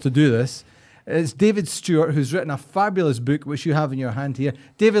master to do this. It's David Stewart, who's written a fabulous book, which you have in your hand here.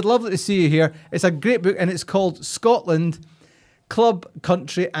 David, lovely to see you here. It's a great book, and it's called Scotland, Club,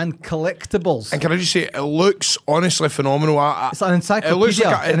 Country and Collectibles. And can I just say, it looks honestly phenomenal. It's an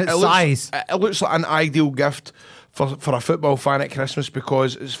encyclopedia in its size. It looks like an ideal gift for a football fan at Christmas,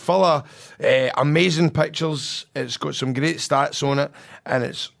 because it's full of amazing pictures. It's got some great stats on it, and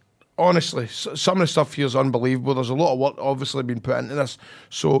it's honestly, some of the stuff here is unbelievable. There's a lot of work obviously been put into this.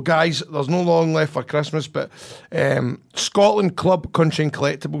 So guys, there's no long left for Christmas, but Scotland Club, Country and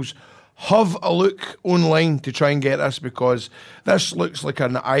Collectibles, have a look online to try and get this, because this looks like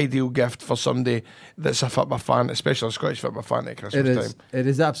an ideal gift for somebody that's a football fan, especially a Scottish football fan at Christmas time. It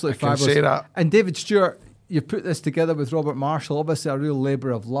is absolutely I can fabulous. say that. And David Stewart, you put this together with Robert Marshall, obviously a real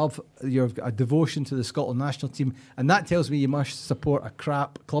labour of love. You've got a devotion to the Scotland national team, and that tells me you must support a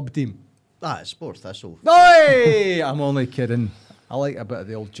crap club team. It's Sport Thistle. Hey, I'm only kidding. I like a bit of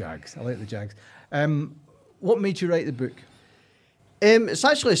the old Jags. I like the Jags. What made you write the book? It's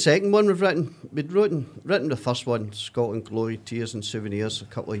actually the second one we've written. We'd written the first one, Scotland Glory, Tears and Souvenirs, a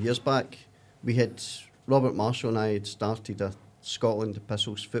couple of years back. We had, Robert Marshall and I had started a Scotland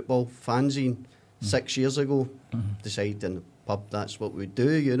Epistles football fanzine 6 years ago. Decided in the pub that's what we'd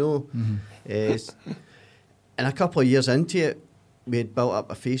do, and a couple of years into it, we had built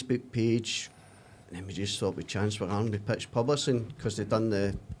up a Facebook page, and then we just thought we'd chance our arm with Pitch Publishing, because they'd done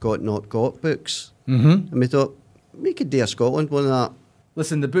the Got Not Got books. And we thought, we could do a Scotland one of that.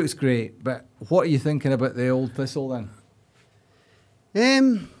 Listen, the book's great, but what are you thinking about the old Thistle then?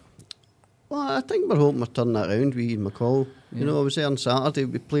 Well, I think we're hoping we're turning that around with Ian McCall. I was there on Saturday,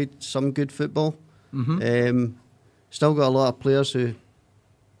 we played some good football. Still got a lot of players who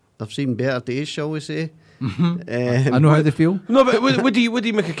have seen better days, shall we say. I know how they feel. No, but would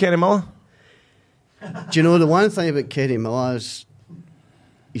you make a Kenny Miller? Do you know the one thing about Kenny Miller is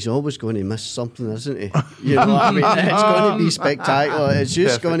he's always going to miss something, isn't he? You know what I mean? It's going to be spectacular. It's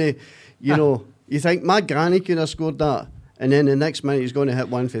just going to, you think my granny could have scored that, and then the next minute he's going to hit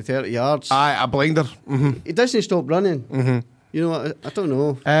one for 30 yards. Aye, a blinder. He doesn't stop running. You know, I don't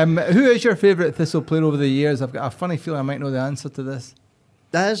know. Who is your favourite Thistle player over the years? I've got a funny feeling I might know the answer to this.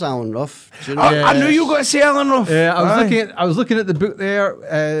 That is Alan Ruff. Do you know? I knew you were going to say Alan Ruff. I was looking at the book there.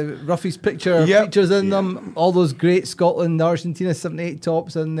 Ruffy's picture, features in them. All those great Scotland, Argentina 78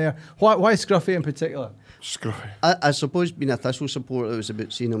 tops in there. Why Scruffy in particular? Scruffy. I suppose being a Thistle supporter, it was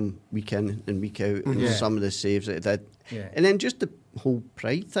about seeing him week in and week out, and some of the saves that he did. Yeah. And then just the whole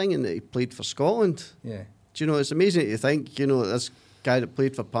pride thing, and that he played for Scotland. Yeah. Do you know, it's amazing to think, this guy that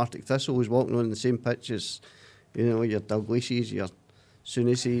played for Partick Thistle was walking on the same pitch as, your Douglases, your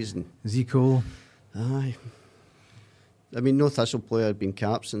Sounises and Zico. Aye. I mean, no Thistle player had been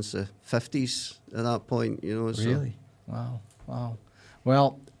capped since the 50s at that point, you know. So. Really? Wow.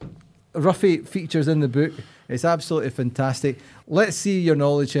 Well, Ruffy features in the book. It's absolutely fantastic. Let's see your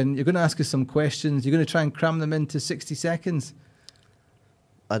knowledge, and you're going to ask us some questions. You're going to try and cram them into 60 seconds.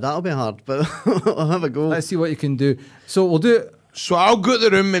 That'll be hard, but I'll have a go. Let's see what you can do. So we'll do it. So I'll go to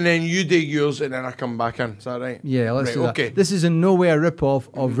the room and then you do yours and then I come back in. Is that right? Yeah, let's right, do that. Okay. This is in no way a rip-off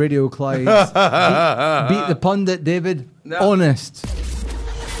of Radio Clyde's Beat the Pundit, David. No. Honest.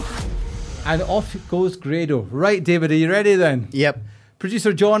 And off goes Grado. Right, David, are you ready then? Yep.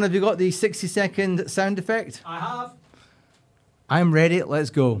 Producer John, have you got the 60-second sound effect? I have. I'm ready. Let's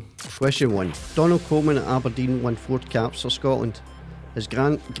go. Question 1. Donald Coleman at Aberdeen won 4 caps for Scotland. His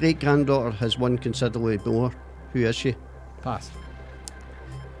great-granddaughter has won considerably more. Who is she? Pass.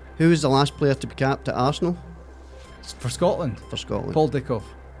 Who was the last player to be capped at Arsenal? For Scotland? For Scotland. Paul Dickoff.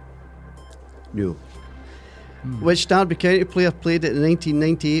 No. Which Derby County player played at the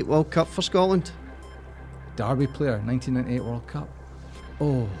 1998 World Cup for Scotland? Derby player, 1998 World Cup.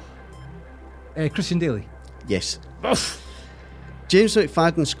 Oh. Christian Daly. Yes. James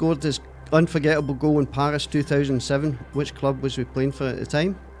McFadden scored his unforgettable goal in Paris 2007. Which club was he playing for at the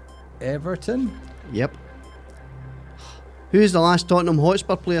time? Everton. Yep. Who is the last Tottenham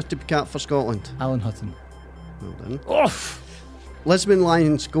Hotspur player to be capped for Scotland? Alan Hutton. Well done. Lisbon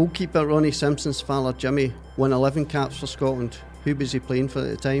Lions goalkeeper Ronnie Simpson's father Jimmy won 11 caps for Scotland. Who was he playing for at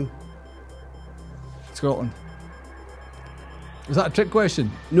the time? Scotland. Was that a trick question?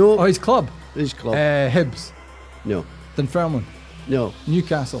 No. Oh, his club? His club. Hibs. No. Dunfermline. No.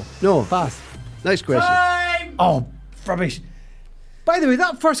 Newcastle. No. Pass. Next question. Time! Oh, rubbish. By the way,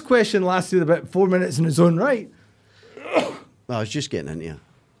 that first question lasted about 4 minutes in its own right. I was just getting into it.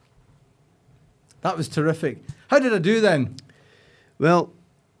 That was terrific. How did I do then? Well,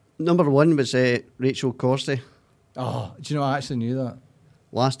 number 1 was Rachel Corsie. Oh, do you know I actually knew that?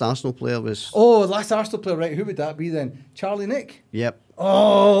 Last Arsenal player was... Oh, last Arsenal player, right. Who would that be then? Charlie Nick? Yep.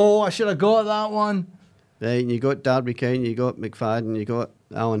 Oh, I should have got that one. Right, and you got Derby County, you got McFadden, you got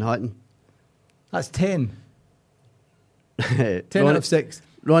Alan Hutton. That's 10. 10 Ronnie, out of 6.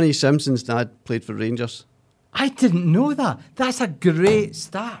 Ronnie Simpson's dad played for Rangers. I didn't know that. That's a great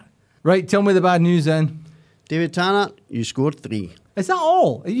stat. Right, tell me the bad news then. David Tannant, you scored 3. Is that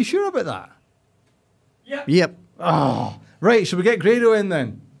all? Are you sure about that? Yep. Oh, right. Should we get Grado in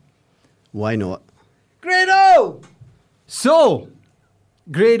then? Why not? Grado! So,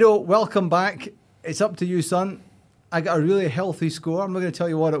 Grado, welcome back. It's up to you, son. I got a really healthy score. I'm not going to tell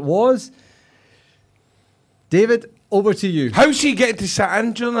you what it was. David, over to you. How's he getting to sit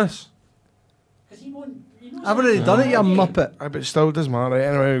in during this? Because he won. He knows I've already done it, you muppet. I bet still doesn't matter. Right,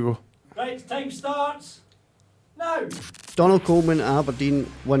 anyway, we go. Right, time starts. Now. Donald Coleman at Aberdeen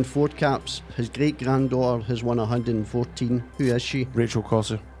won 4 caps. His great-granddaughter has won 114. Who is she? Rachel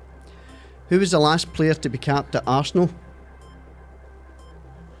Corsie. Who was the last player to be capped at Arsenal?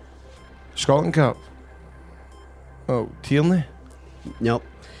 Scotland Cup. Oh, Tierney. Nope.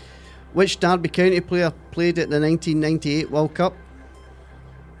 Which Derby County player played at the 1998 World Cup?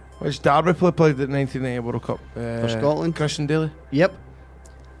 Which Derby player played at the 1990 World Cup? For Scotland? Christian Daly. Yep.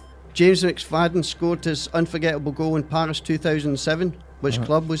 James McFadden scored his unforgettable goal in Paris 2007. Which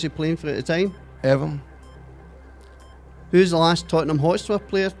club was he playing for at the time? Everton. Who's the last Tottenham Hotspur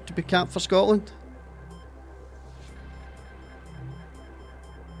player to be capped for Scotland?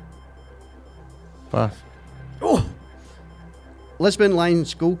 Pass. Oh! Lisbon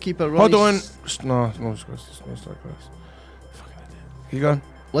Lions goalkeeper Ronnie... Hold on. No, it's not Chris. Fucking idiot. You gone?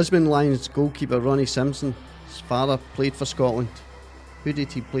 Lisbon Lions goalkeeper Ronnie Simpson's father played for Scotland. Who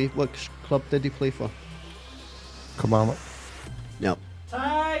did he play? What club did he play for? Commandment. No.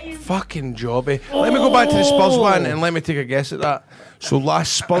 Time. Fucking jobby. Let me go back to the Spurs one and let me take a guess at that. So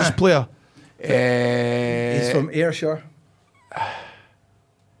last Spurs player. He's from Ayrshire.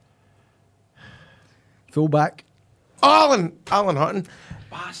 Fullback. Alan Hutton.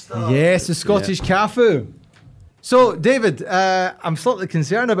 Bastard. Yes, the Scottish Cafu. So, David, I'm slightly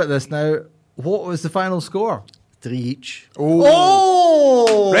concerned about this now. What was the final score? 3 each.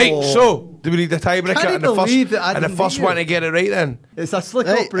 Oh! Right, so do we need a tiebreaker Can you and the believe that I first didn't first beat one you? to get it right then? It's a slick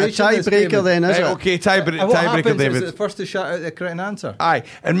Right, operation. a this, tiebreaker David. then, is Right, it? okay, And what tiebreaker, happens is David. the first to shout out the correct answer. Aye,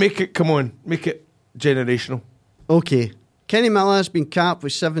 and make it generational. Okay. Kenny Miller has been capped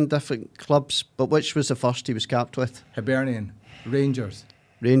with 7 different clubs, but which was the first he was capped with? Hibernian. Rangers.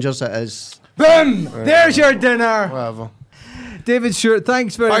 Rangers it is. Boom! There's your dinner. Whatever. David Stewart,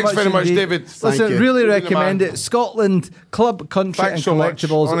 thanks very much. Indeed. David. Thank Listen, you. really You're the recommend man. it. Scotland Club, Country Thanks and so much.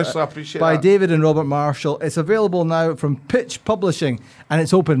 Collectibles. Honestly, I appreciate by that. David and Robert Marshall. It's available now from Pitch Publishing and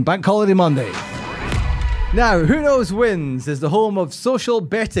it's open Bank Holiday Monday. Now, Who Knows Wins is the home of social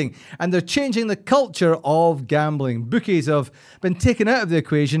betting, and they're changing the culture of gambling. Bookies have been taken out of the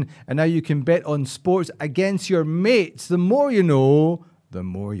equation, and now you can bet on sports against your mates. The more you know, the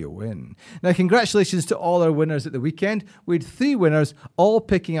more you win. Now, congratulations to all our winners at the weekend. We had 3 winners, all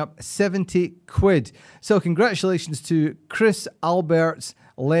picking up 70 quid. So congratulations to Chris, Alberts,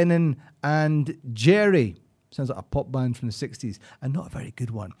 Lennon and Jerry. Sounds like a pop band from the 60s, and not a very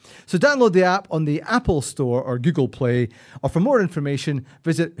good one. So download the app on the Apple Store or Google Play, or for more information,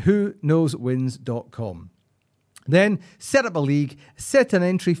 visit whoknowswins.com. Then set up a league, set an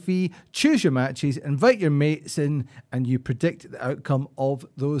entry fee, choose your matches, invite your mates in, and you predict the outcome of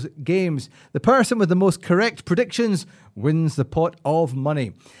those games. The person with the most correct predictions wins the pot of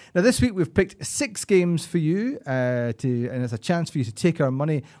money. Now, this week we've picked 6 games for you, and it's a chance for you to take our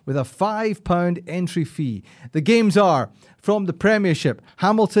money with a £5 entry fee. The games are from the Premiership: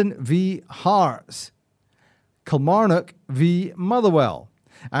 Hamilton v Hearts, Kilmarnock v Motherwell.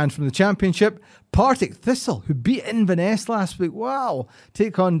 And from the Championship, Partick Thistle, who beat Inverness last week. Wow.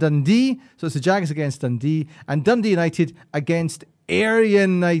 Take on Dundee. So it's the Jags against Dundee. And Dundee United against Ayr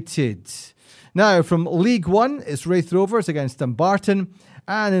United. Now, from League 1, it's Raith Rovers against Dumbarton.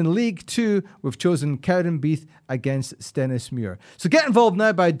 And in League 2, we've chosen Cowdenbeath against Stennismuir. So get involved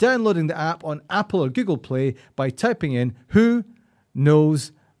now by downloading the app on Apple or Google Play by typing in Who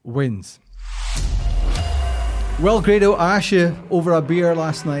Knows Wins. Well, Grado, I asked you over a beer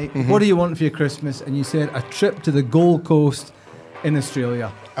last night, what do you want for your Christmas? And you said a trip to the Gold Coast in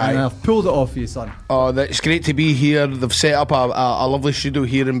Australia. And I've pulled it off for you, son. Oh, it's great to be here. They've set up a lovely studio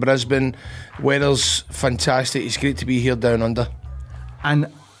here in Brisbane. Weather's fantastic. It's great to be here down under. And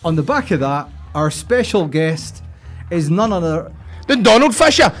on the back of that, our special guest is none other than Donald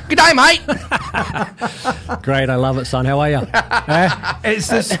Fisher. Good day, mate. Great, I love it, son. How are you? It's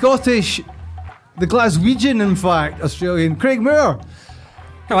the Scottish... The Glaswegian, in fact, Australian, Craig Moore.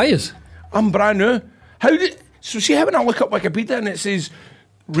 How are you? I'm brand new. So see, having a look up Wikipedia and it says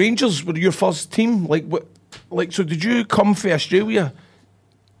Rangers were your first team. So did you come from Australia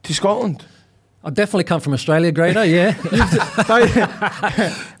to Scotland? I definitely come from Australia, Grado, yeah.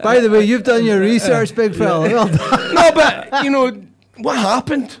 By the way, you've done your research, big fella. Well done. No, but, what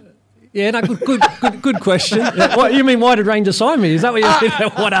happened? Yeah, no, good question. What you mean? Why did Rangers sign me? Is that what you mean?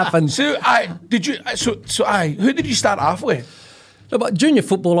 What happened? So who did you start off with? No, but junior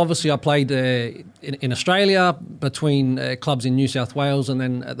football, obviously, I played in Australia between clubs in New South Wales and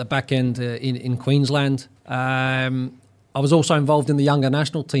then at the back end in Queensland. I was also involved in the younger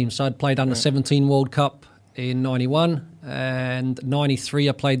national team, so I'd played under 17 World Cup in 91 and 93.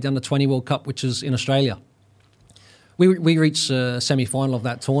 I played the under 20 World Cup, which is in Australia. We reached a semi-final of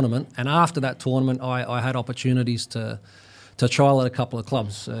that tournament, and after that tournament, I had opportunities to trial at a couple of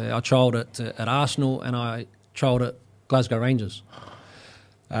clubs. I trialled at Arsenal, and I trialled at Glasgow Rangers.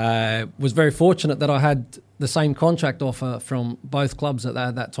 Was very fortunate that I had the same contract offer from both clubs at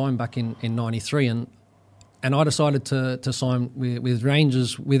that time back in 93, and I decided to sign with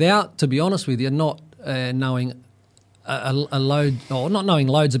Rangers without, to be honest with you, not knowing a load, or not knowing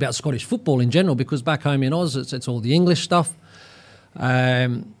loads about Scottish football in general, because back home in Oz it's all the English stuff.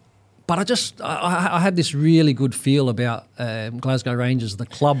 But I had this really good feel about Glasgow Rangers, the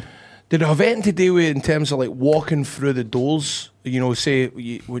club. Did it have anything to do with in terms of walking through the doors? Say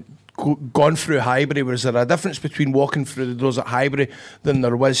you would gone through Highbury. Was there a difference between walking through the doors at Highbury than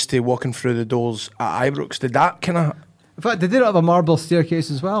there was to walking through the doors at Ibrox? Did that kind of... In fact, they did have a marble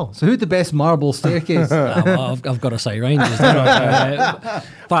staircase as well. So who's the best marble staircase? I've got to say Rangers.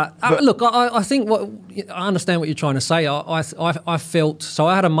 But look, I think I understand what you're trying to say. I felt... So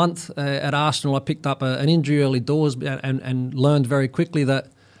I had a month at Arsenal. I picked up an injury early doors and learned very quickly that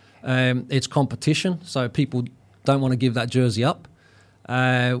it's competition. So people don't want to give that jersey up,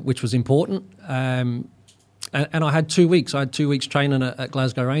 which was important. And I had 2 weeks. I had 2 weeks training at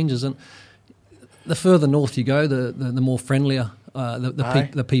Glasgow Rangers, and the further north you go, the more friendlier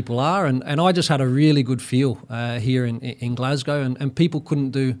the people are, and I just had a really good feel here in Glasgow, and people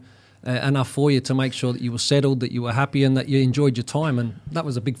couldn't do enough for you to make sure that you were settled, that you were happy, and that you enjoyed your time, and that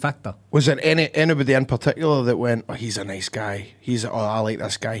was a big factor. Was there anybody in particular that went, "Oh, he's a nice guy. I like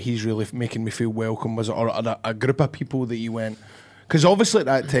this guy. He's really making me feel welcome"? Was it or a group of people that you went? Because obviously at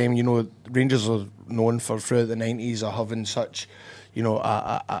that time, Rangers are known for throughout the 90s of having such,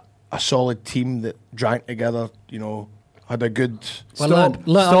 a solid team that drank together, had a good... Stop.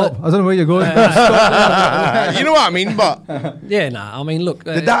 I don't know where you're going. You know what I mean, but... Yeah, I mean, look...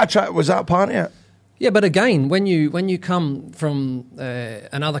 Did that attract... Was that part of it? Yeah, but again, when you come from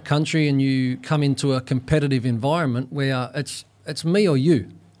another country and you come into a competitive environment where it's me or you,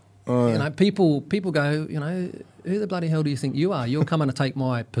 You know, people go, you know, who the bloody hell do you think you are? You're coming to take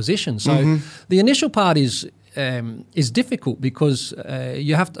my position. So the initial part is difficult because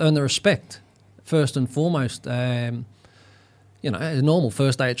you have to earn the respect first and foremost. You know, a normal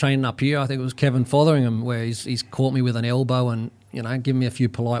first day of training up here, I think it was Kevin Fotheringham, where he's caught me with an elbow and, you know, given me a few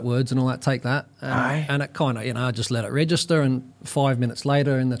polite words and all that, take that. And it kind of, you know, I just let it register, and 5 minutes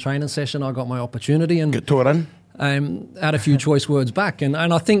later in the training session, I got my opportunity and get to it in. Had a few choice words back. And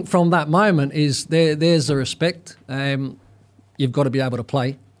I think from that moment is there's the respect. You've got to be able to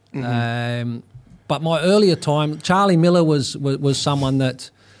play. But my earlier time, Charlie Miller was someone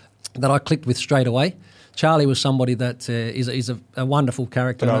that I clicked with straight away. Charlie was somebody that is a wonderful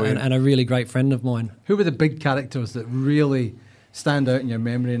character and a really great friend of mine. Who were the big characters that really stand out in your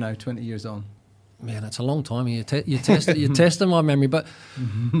memory now, 20 years on? Man, it's a long time. You're testing my memory. But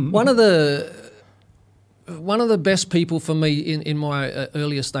one of the best people for me in my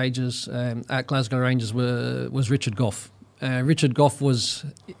earlier stages at Glasgow Rangers was Richard Goff. Richard Goff was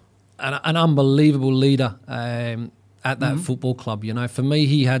an unbelievable leader at that football club. You know, for me,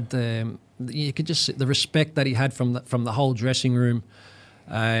 he had. You could just see the respect that he had from the whole dressing room.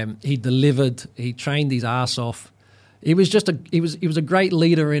 He delivered. He trained his ass off. He was a great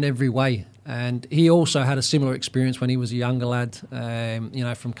leader in every way. And he also had a similar experience when he was a younger lad. You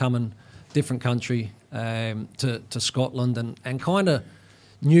know, from coming different country to Scotland, and kind of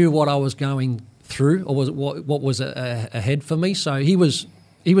knew what I was going through, or what was ahead for me. So he was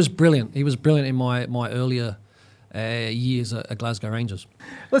brilliant. He was brilliant in my earlier years at Glasgow Rangers.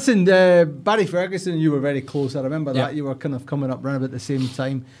 Listen, Barry Ferguson, you were very close. I remember that. Yeah. You were kind of coming up around about the same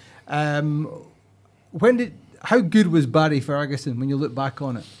time. How good was Barry Ferguson when you look back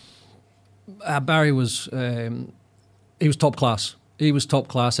on it? Barry was he was top class. He was top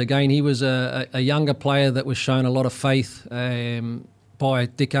class. Again, he was a younger player that was shown a lot of faith by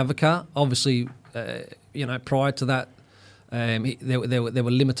Dick Advocaat. Obviously, you know, prior to that, there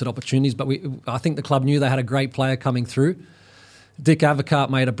were limited opportunities, but I think the club knew they had a great player coming through. Dick Advocaat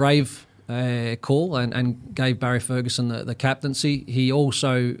made a brave call and gave Barry Ferguson the captaincy. He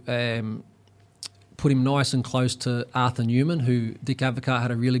also put him nice and close to Arthur Newman, who Dick Advocaat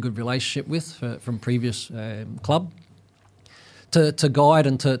had a really good relationship with from previous club, to guide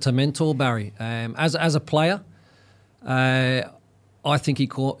and to mentor Barry. As a player, I think he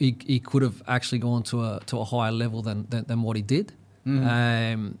could have actually gone to a higher level than what he did.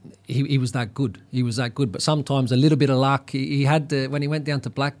 He was that good. He was that good. But sometimes a little bit of luck. He had when he went down to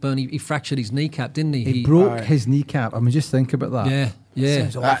Blackburn, he fractured his kneecap, didn't he? He broke his kneecap. I mean, just think about that. Yeah.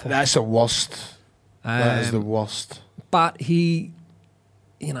 That's the worst. That is the worst. But he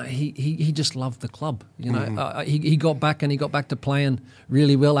just loved the club. You know, he got back to playing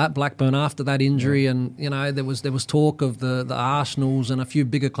really well at Blackburn after that injury, and you know there was talk of the Arsenals and a few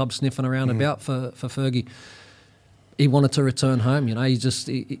bigger clubs sniffing around about for Fergie. He wanted to return home. You know, he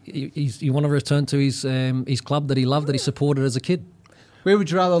wanted to return to his club that he loved, that he supported as a kid. Where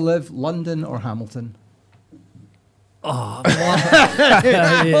would you rather live, London or Hamilton? Oh, well,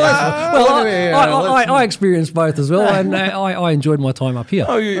 I experienced both as well, and I enjoyed my time up here.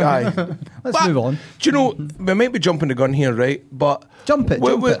 Oh, aye. Let's move on. Do you know, we might be jumping the gun here, right? But jump it.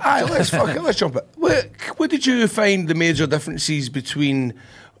 Aye, let's jump it. What did you find the major differences between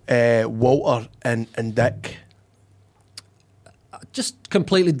Walter and Dick? Just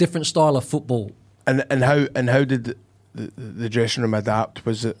completely different style of football. And how did the dressing room adapt?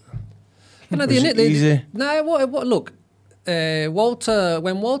 Was it? You know, easy? No, look, Walter.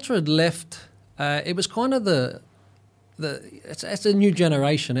 When Walter had left, it was kind of it's a new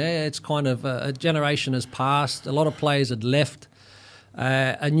generation. It's kind of a generation has passed. A lot of players had left.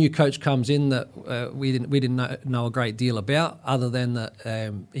 A new coach comes in that we didn't know a great deal about, other than that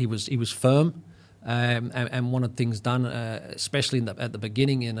he was firm and wanted things done, especially at the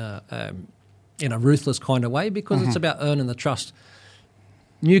beginning in a ruthless kind of way, because it's about earning the trust.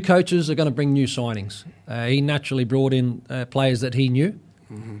 New coaches are going to bring new signings. He naturally brought in players that he knew.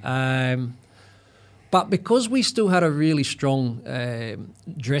 But because we still had a really strong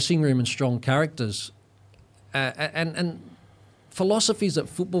dressing room and strong characters and philosophies at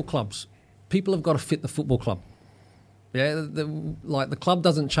football clubs, people have got to fit the football club. Yeah, the club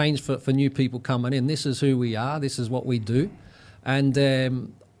doesn't change for new people coming in. This is who we are. This is what we do. And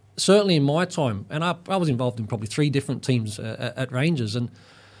certainly in my time, and I was involved in probably 3 different teams at Rangers, and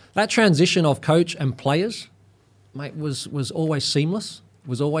that transition of coach and players, mate, was always seamless.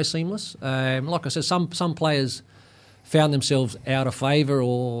 Like I said, some players found themselves out of favour,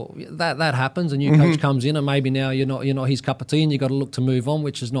 or that happens. A new coach comes in, and maybe now you're not his cup of tea, and you've got to look to move on,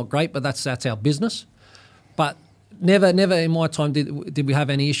 which is not great. But that's our business. But never in my time did we have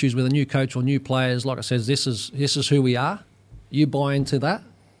any issues with a new coach or new players. Like I said, this is who we are. You buy into that,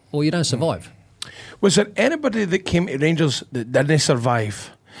 or you don't survive. Was there anybody that came to Rangers that didn't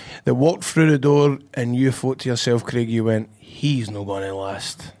survive, that walked through the door and you thought to yourself, Craig, you went, he's not going to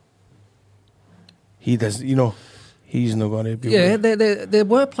last. He does, he's not going to be. Yeah, there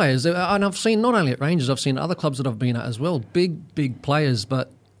were players, and I've seen not only at Rangers, I've seen other clubs that I've been at as well. Big players,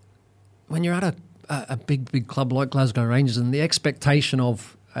 but when you're at a big club like Glasgow Rangers, and the expectation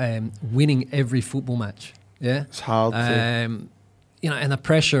of winning every football match, yeah, it's hard. And the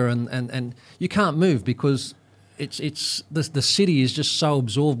pressure, and you can't move because it's the city is just so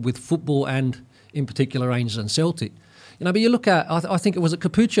absorbed with football and in particular Rangers and Celtic. But you look at, I think it was at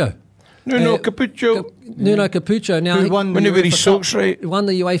Capucho. Nuno Capucho. Nuno Capucho. Now, he won his socks right. He won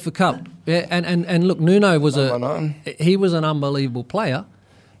the UEFA Cup. Yeah, and look, Nuno was he was an unbelievable player,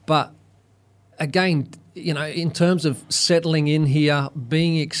 but again, in terms of settling in here,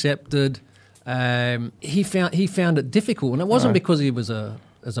 being accepted, he found it difficult, and it wasn't because he was a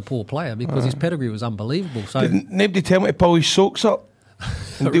poor player, because his pedigree was unbelievable. So did nobody tell me to pull his socks up?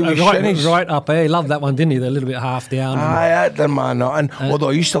 Right up, he loved that one, didn't he? They're a little bit half down. Aye, that man. And although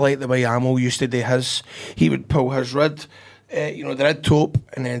I used to like the way Amo used to do his, he would pull his red, the red top,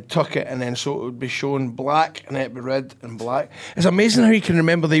 and then tuck it, and then so it would be shown black, and then it'd be red and black. It's amazing how you can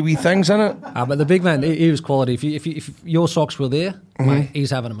remember the wee things in it. But the big man, he was quality. If your socks were there, mate,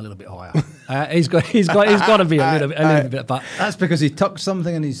 he's having them a little bit higher. He's got to be a little bit. But that's because he tucked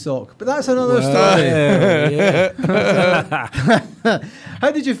something in his sock. But that's another story. Yeah.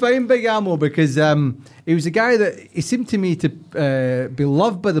 How did you find Big Amo? Because he was a guy that he seemed to me to be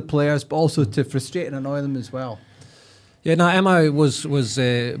loved by the players, but also to frustrate and annoy them as well. Yeah, no, Amo was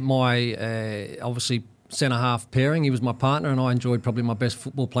my obviously centre half pairing. He was my partner, and I enjoyed probably my best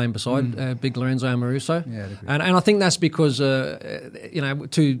football playing beside big Lorenzo Amoruso. Yeah, and I think that's because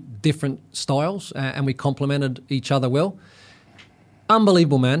two different styles, and we complemented each other well.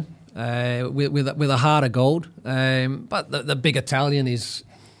 Unbelievable man, with a heart of gold. But the big Italian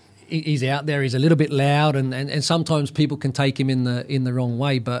he's out there. He's a little bit loud, and sometimes people can take him in the wrong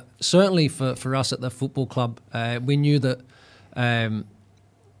way. But certainly for us at the football club, we knew that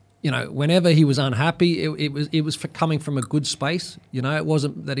whenever he was unhappy, it was coming from a good space. It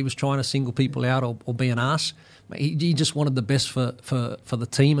wasn't that he was trying to single people out or be an arse. He just wanted the best for the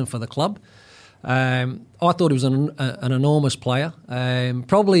team and for the club. I thought he was an enormous player.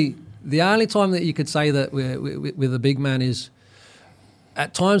 Probably the only time that you could say that with a big man is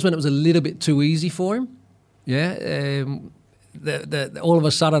at times when it was a little bit too easy for him. Yeah, all of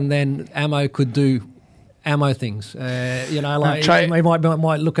a sudden then Amo could do Amo things. He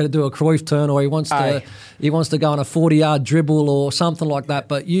might look at it, do a Cruyff turn, or he wants to go on a 40-yard dribble or something like that.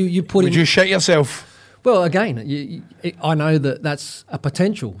 But you put Would you shit yourself? Well, again, I know that's a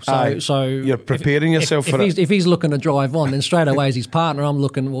potential. So you're preparing yourself for it. If he's looking to drive on, then straight away as his partner, I'm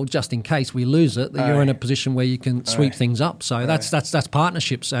looking, well, just in case we lose it, that you're in a position where you can sweep things up. So that's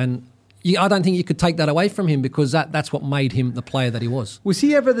partnerships, and I don't think you could take that away from him, because that's what made him the player that he was. Was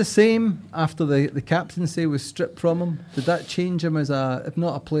he ever the same after the captaincy was stripped from him? Did that change him as if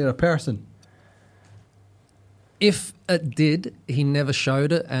not a player, a person? If it did, he never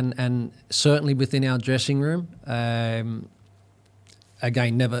showed it, and certainly within our dressing room,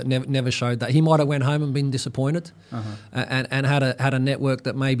 again, never showed that. He might have went home and been disappointed, and had a network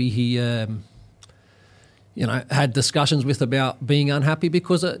that maybe he had discussions with about being unhappy,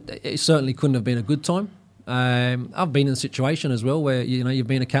 because it certainly couldn't have been a good time. I've been in a situation as well where you've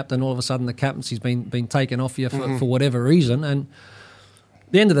been a captain, all of a sudden the captaincy's been taken off you for whatever reason, and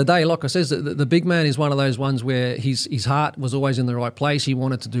at the end of the day, like I said, the big man is one of those ones where his heart was always in the right place. He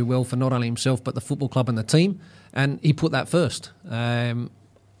wanted to do well for not only himself but the football club and the team, and he put that first.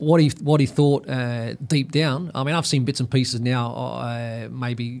 What he thought deep down, I mean, I've seen bits and pieces now,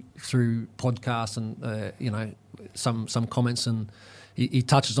 maybe through podcasts and some comments, and he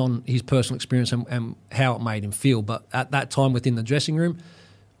touches on his personal experience and how it made him feel. But at that time within the dressing room,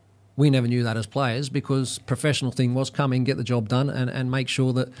 we never knew that as players, because professional thing was come in, get the job done, and make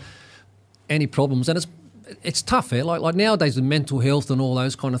sure that any problems, and it's tough, eh? Like nowadays with mental health and all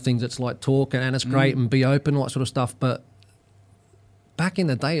those kind of things, it's like talk and it's great and be open, all that sort of stuff. But back in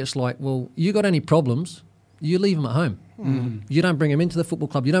the day, it's like, well, you got any problems, you leave them at home. You don't bring them into the football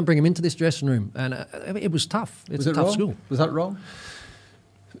club. You don't bring them into this dressing room. And it was tough. It's a tough school. Was that wrong?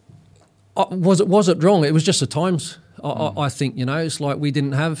 Was it wrong? It was just the times. I think, it's like we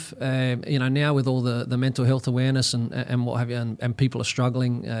didn't have, now with all the mental health awareness and what have you, and people are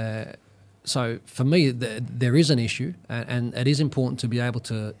struggling. So for me, there is an issue, and it is important to be able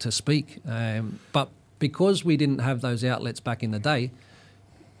to speak. But because we didn't have those outlets back in the day,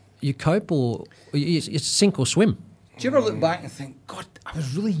 you cope or you sink or swim. Do you ever look back and think, God, I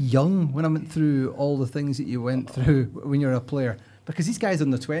was really young when I went through all the things that you went through when you're a player? Because these guys are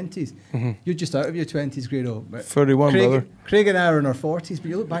in their 20s. You're just out of your 20s, Grado. 31, brother. Craig and I are in our 40s, but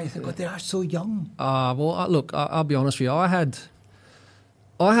you look back and think, God, they are so young. Look, I'll be honest with you. I had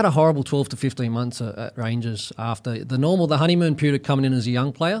a horrible 12 to 15 months at Rangers after the honeymoon period of coming in as a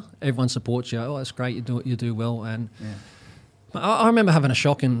young player. Everyone supports you. Oh, that's great. You do well. And I remember having a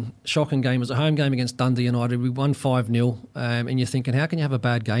shocking game. It was a home game against Dundee United. We won 5-0, and you're thinking, how can you have a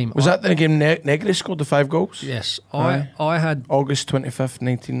bad game? Was that the game Negri scored the 5 goals? Yes. I had... August 25th,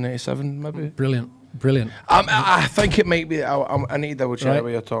 1997, maybe? Brilliant. I think it might be... I need to double check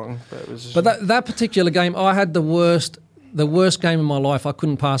what you're talking. But that particular game, I had the worst game of my life. I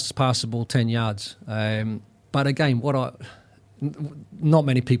couldn't pass the ball 10 yards. But again, not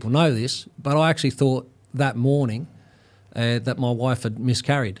many people know this, but I actually thought that morning that my wife had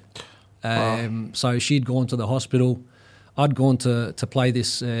miscarried. So she'd gone to the hospital. I'd gone to play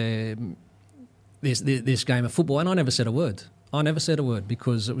this game of football, and I never said a word.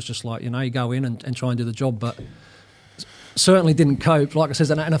 Because it was just like, you go in and try and do the job, but certainly didn't cope. Like I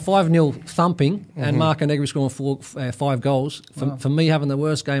said, and a 5-0 thumping, and Mark Negri scoring 5 goals. For me, having the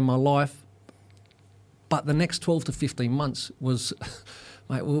worst game of my life. But the next 12 to 15 months was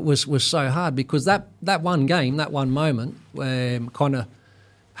so hard, because that one game, that one moment, kind of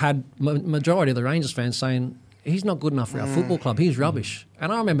had majority of the Rangers fans saying, he's not good enough for our football club. He's rubbish.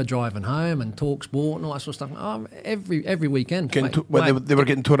 And I remember driving home and talk sport and all that sort of stuff. Every weekend. They were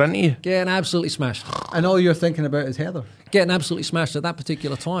getting tore into you? Getting absolutely smashed. And all you're thinking about is Heather. Getting absolutely smashed at that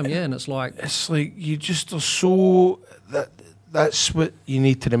particular time, yeah. And it's like you just are so... That's what you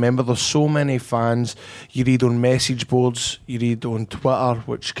need to remember. There's so many fans. You read on message boards, you read on Twitter,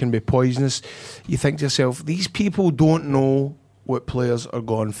 which can be poisonous. You think to yourself, these people don't know what players are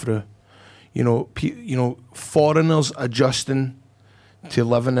going through. Foreigners adjusting to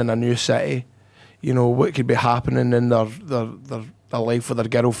living in a new city. What could be happening in their life with their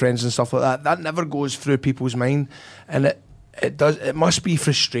girlfriends and stuff like that. That never goes through people's mind, and it does. It must be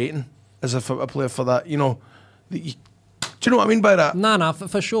frustrating as a player for that. Do you know what I mean by that? No,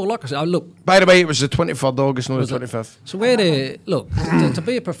 for sure. Like I said, look. By the way, it was the 23rd of August, not the 25th. So to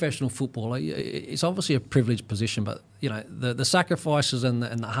be a professional footballer, it's obviously a privileged position, but the sacrifices and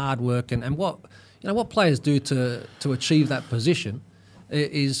the hard work and what players do to achieve that position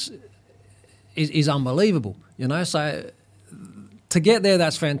is unbelievable. So to get there,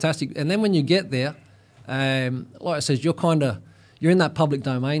 that's fantastic. And then when you get there, like I said, you're in that public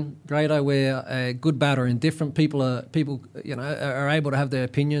domain, Grado, where good, bad, or indifferent people are able to have their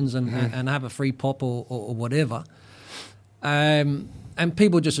opinions and have a free pop or whatever, and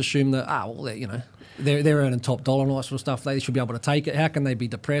people just assume that they're earning top dollar and all that sort of stuff. They should be able to take it. How can they be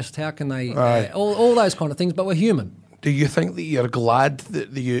depressed? How can they all those kind of things? But we're human. Do you think that you're glad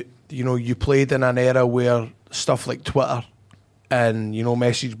that you played in an era where stuff like Twitter and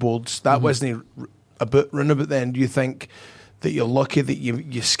message boards wasn't a bit round about then? Do you think that you're lucky that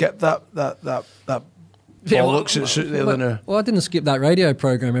you skipped that bollocks that suit the other now? Well, I didn't skip that radio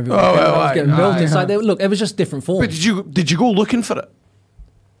program every week. I was getting belted. So look, it was just different form. But did you go looking for it?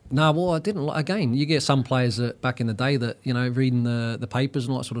 No, well, I didn't. Again, you get some players that back in the day that reading the papers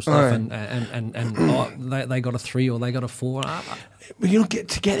and all that sort of stuff, and they got a 3 or they got a 4. But you don't get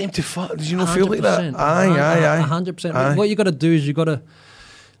them to fuck. Did you not feel like that? Aye. 100%. What you got to do is you got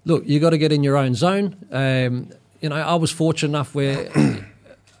to get in your own zone. I was fortunate enough where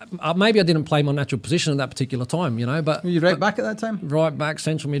maybe I didn't play my natural position at that particular time, but... Were you right back at that time? Right back,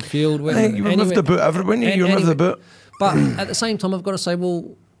 central midfield. You were with the boot, everyone. You were with the boot. But at the same time, I've got to say,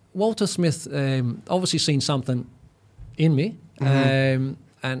 well, Walter Smith obviously seen something in me, and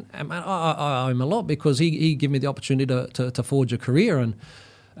I owe him a lot because he gave me the opportunity to forge a career. And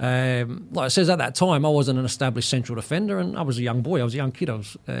like I says, at that time, I wasn't an established central defender, and I was a young boy. I was a young kid. I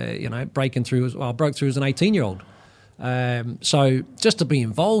was, breaking through. I broke through as an 18-year-old. So just to be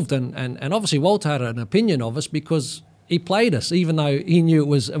involved, and obviously Walter had an opinion of us because he played us, even though he knew it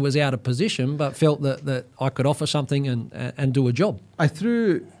was out of position, but felt that I could offer something and do a job. I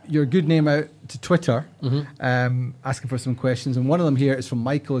threw your good name out to Twitter, asking for some questions, and one of them here is from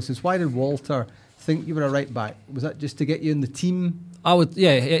Michael. He says, "Why did Walter think you were a right back? Was that just to get you in the team?" I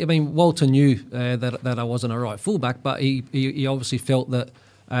mean, Walter knew that I wasn't a right fullback, but he obviously felt that,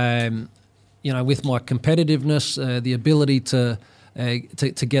 with my competitiveness, the ability to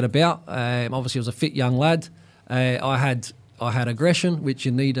get about. Obviously, I was a fit young lad. I had aggression, which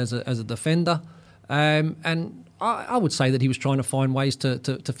you need as a defender, and I would say that he was trying to find ways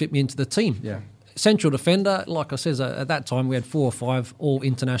to fit me into the team. Yeah. central defender, like I said, at that time we had 4 or 5 all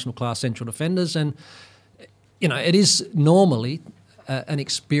international class central defenders, and it is normally an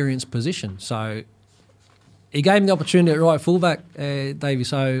experienced position. So he gave me the opportunity at right fullback, Davey.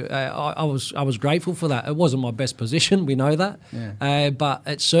 So I was grateful for that. It wasn't my best position, we know that, but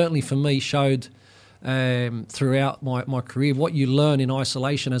it certainly for me showed throughout my career what you learn in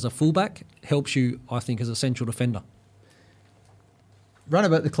isolation as a fullback helps you, I think, as a central defender. Run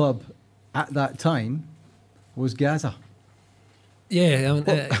about the club at that time was Gazza. Yeah, I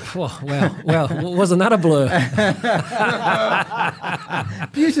mean, well, wasn't that a blur?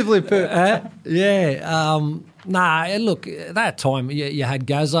 Beautifully put. Look, at that time you had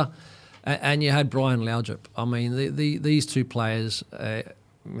Gazza and you had Brian Laudrup. I mean, these two players,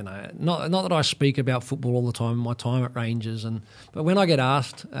 not that I speak about football all the time, my time at Rangers, but when I get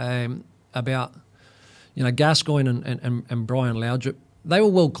asked about, Gascoigne and Brian Laudrup, they were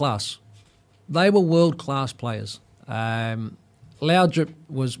world class. They were world class players. Laudrup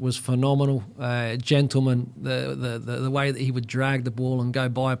was phenomenal, gentleman. The way that he would drag the ball and go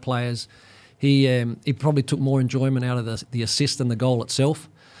by players, he probably took more enjoyment out of the assist than the goal itself.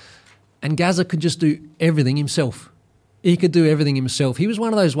 And Gazza could just do everything himself. He could do everything himself. He was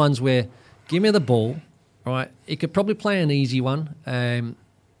one of those ones where, give me the ball, right? He could probably play an easy one,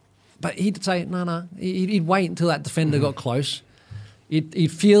 but he'd say no. He'd wait until that defender got close.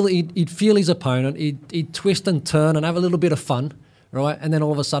 He'd feel his opponent. He'd twist and turn and have a little bit of fun, right? And then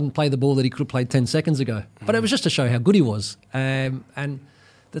all of a sudden play the ball that he could have played 10 seconds ago. But it was just to show how good he was. And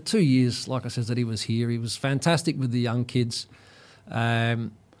the 2 years, like I said, that he was here, he was fantastic with the young kids. Heart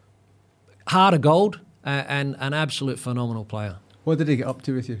of gold and an absolute phenomenal player. What did he get up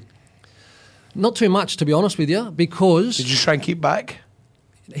to with you? Not too much, to be honest with you, because... Did you try and keep back?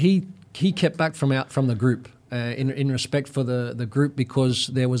 He kept back from the group. In respect for the group, because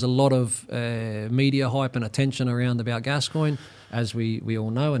there was a lot of media hype and attention around about Gascoigne, as we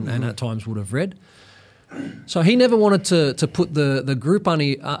all know and at times would have read. So he never wanted to put the group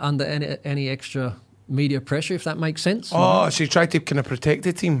under any extra media pressure, if that makes sense. Oh, so he tried to kind of protect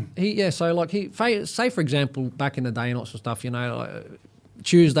the team. Say for example, back in the day and all sorts of stuff,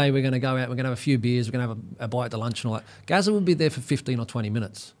 Tuesday we're going to go out, we're going to have a few beers, we're going to have a bite at the lunch and all that. Gazza would be there for 15 or 20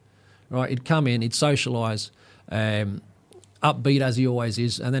 minutes. Right, he'd come in, he'd socialise, upbeat as he always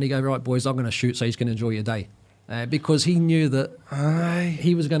is, and then he'd go, right, boys, I'm going to shoot, so he's going to enjoy your day. Because he knew that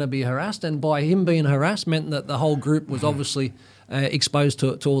he was going to be harassed, and by him being harassed meant that the whole group was obviously exposed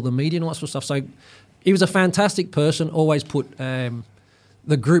to all the media and all that sort of stuff. So he was a fantastic person, always put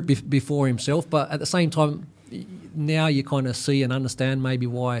the group before himself, but at the same time, now you kind of see and understand maybe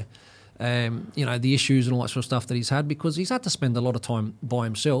why... the issues and all that sort of stuff that he's had, because he's had to spend a lot of time by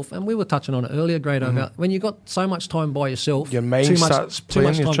himself. And we were touching on it earlier, Grado, about when you've got so much time by yourself, your mind starts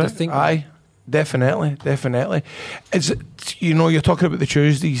playing too much time to think. Aye, definitely. Is it, you're talking about the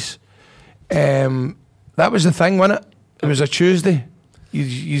Tuesdays. That was the thing, wasn't it? It was a Tuesday.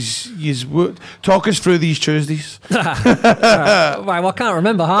 Talk us through these Tuesdays. Well, I can't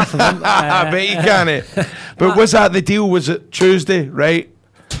remember half of them. I bet you can't. But was that the deal? Was it Tuesday, right?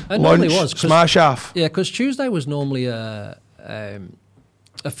 It Lunch, normally was, smash off. Yeah, because Tuesday was normally a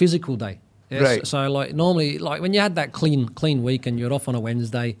physical day. Yes? Right. So normally when you had that clean week and you're off on a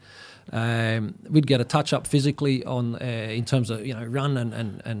Wednesday, we'd get a touch up physically on in terms of run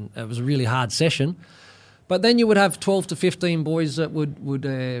and it was a really hard session. But then you would have 12 to 15 boys that would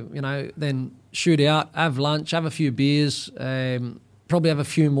then shoot out, have lunch, have a few beers, probably have a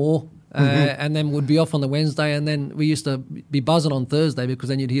few more. And then would be off on the Wednesday, and then we used to be buzzing on Thursday because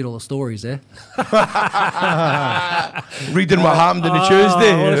then you'd hear all the stories there. Reading what happened on the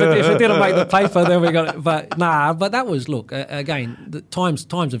Tuesday. Well, if it didn't make the paper, then we got it. But that was, look, again, the times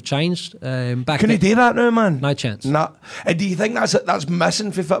have changed. Back Can you do that now, man? No chance. Nah. And do you think that's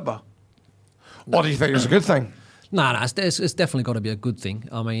missing for football? Or do you think it's a good thing? No, it's definitely got to be a good thing.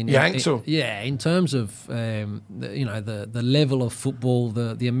 I mean, you think so? Yeah, in terms of the level of football,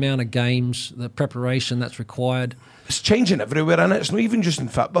 the amount of games, the preparation that's required. It's changing everywhere, isn't it? It's not even just in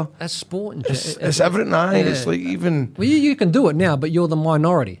football. It's sport. It's everything. Yeah. It's like even. Well, you can do it now, but you're the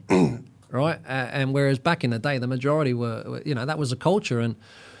minority, right? And whereas back in the day, the majority were that was a culture, and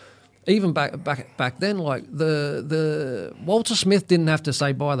even back then, like the Walter Smith didn't have to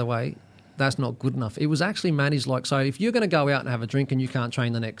say, by the way, that's not good enough. It was actually managed so if you're going to go out and have a drink and you can't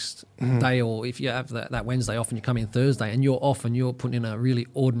train the next day, or if you have that Wednesday off and you come in Thursday and you're off and you're putting in a really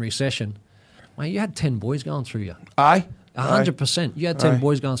ordinary session, mate, you had 10 boys going through you. Aye. 100%. You had 10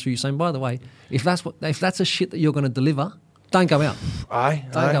 boys going through you saying, by the way, if that's a shit that you're going to deliver, don't go out.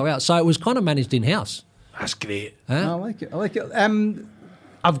 Don't go out. So it was kind of managed in-house. That's great. Huh? I like it.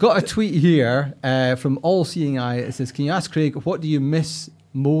 I've got a tweet here from All Seeing Eye. It says, "Can you ask Craig what do you miss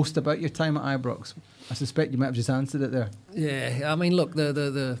most about your time at Ibrox?" I suspect you might have just answered it there. Yeah, I mean, look,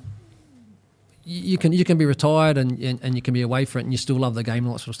 you can be retired and you can be away for it, and you still love the game and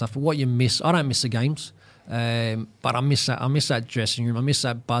all that sort of stuff. But what you miss, I don't miss the games, but I miss that dressing room. I miss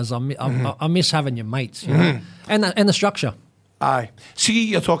that buzz. I miss having your mates, you know? and the structure. Aye. See,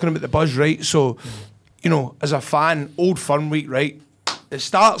 you're talking about the buzz, right? So, you know, as a fan, Old Firm Week, right? It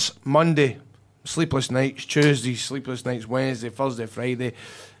starts Monday, sleepless nights, Tuesday, sleepless nights, Wednesday, Thursday, Friday.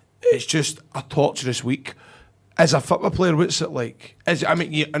 It's just a torturous week. As a football player, what's it like? I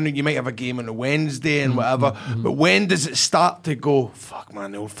mean, you might have a game on a Wednesday and whatever, but when does it start to go, fuck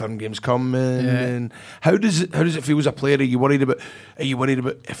man, the Old Firm game's coming? Yeah. And how does it feel as a player? Are you worried about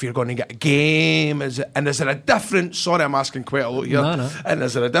if you're going to get a game? Is there a difference? Sorry, I'm asking quite a lot here. No. And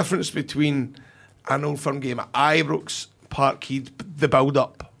is there a difference between an Old Firm game at Ibrox, Parkhead, the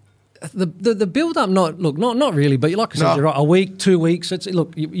build-up? The build up, not really, but like I said, you're right, a week, 2 weeks.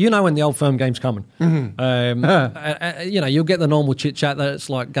 Look, you know when the Old Firm game's coming. You know, you'll get the normal chit chat that it's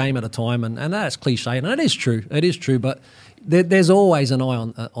like game at a time, and that's cliche, and it is true. But there's always an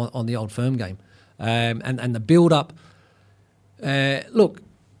eye on the Old Firm game, and the build up. Look,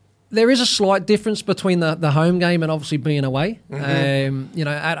 there is a slight difference between the home game and obviously being away. You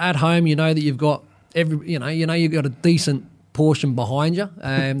know, at home, you know that you've got you've got a decent portion behind you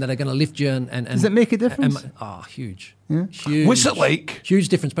that are going to lift you and does it make a difference? Huge. Yeah. Huge. What's it like? Huge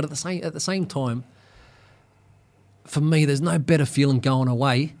difference, but at the same time, for me, there's no better feeling going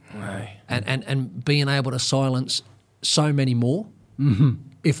away and being able to silence so many more.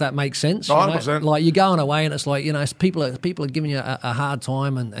 If that makes sense. 100%. Like you're going away and it's like, you know, people are giving you a hard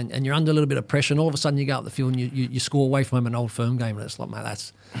time and you're under a little bit of pressure, and all of a sudden you go up the field and you score away from an Old Firm game, and it's like, mate,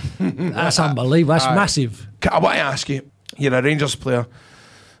 that's unbelievable. That's massive. I want to ask you, you're a Rangers player.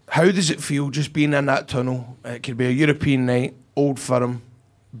 How does it feel just being in that tunnel? It could be a European night, Old Firm,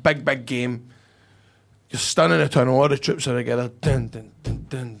 big game. You're standing in a tunnel, all the troops are together, dun, dun, dun,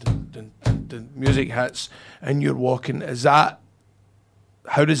 dun, dun, dun, dun, dun, music hits, and you're walking.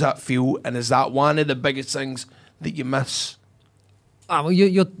 How does that feel? And is that one of the biggest things that you miss? Well,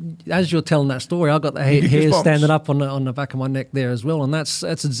 you're as you're telling that story, I got the hair standing up on the back of my neck there as well, and that's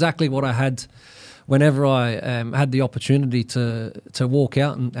exactly what I had whenever I had the opportunity to walk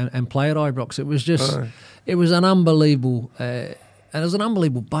out and play at Ibrox. It was just, it was an unbelievable, and it was an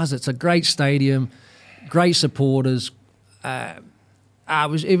unbelievable buzz. It's a great stadium, great supporters.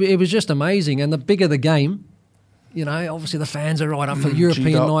 It was just amazing, and the bigger the game, you know, obviously the fans are right up for the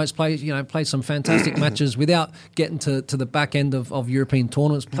European nights. Played some fantastic matches without getting to the back end of European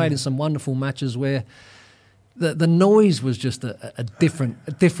tournaments. Played in some wonderful matches where the noise was just a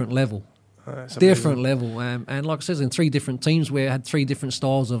different level. Different level, and like I said, in 3 different teams where I had 3 different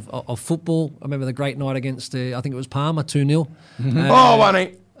styles of football. I remember the great night against I think it was Parma, 2-0. One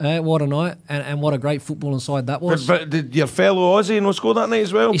night. What a night, and what a great football inside that was. But did your fellow Aussie score that night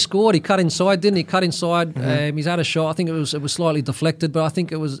as well? He scored. He cut inside, didn't he? Cut inside. He's had a shot. I think it was slightly deflected, but I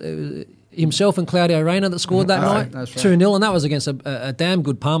think it was himself and Claudio Reyna that scored that night. That's right. 2-0, and that was against a damn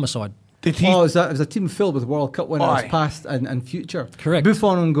good Parma side. It was a team filled with World Cup winners, past and future. Correct.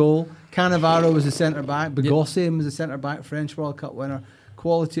 Buffon on goal. Cannavaro was the centre back. Bogosian was the centre back. French World Cup winner.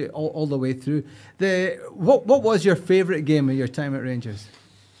 Quality all the way through. What was your favourite game of your time at Rangers?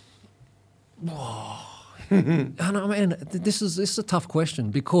 And I mean, this is a tough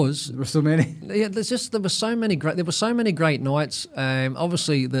question because there were so many. Yeah, there were so many great nights.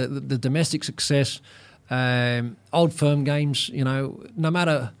 Obviously, the domestic success, Old Firm games. You know, no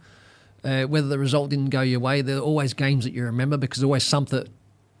matter whether the result didn't go your way, there are always games that you remember because there's always something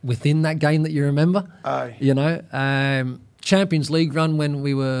within that game that you remember. Aye. You know, Champions League run when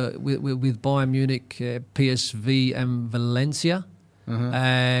we were with Bayern Munich, PSV, and Valencia.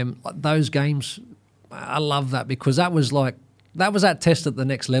 Those games, I love that because that was that test at the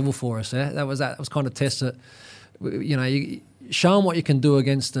next level for us. That was kind of test that, you know, you show them what you can do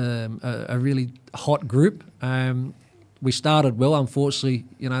against a really hot group. We started well, unfortunately.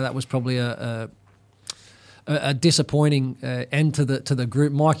 You know, that was probably a disappointing end to the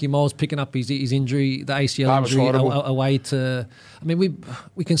group. Mikey Moles picking up his injury, the ACL injury, away to. I mean,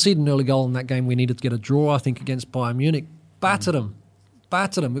 we conceded an early goal in that game. We needed to get a draw, I think, against Bayern Munich. Battered them.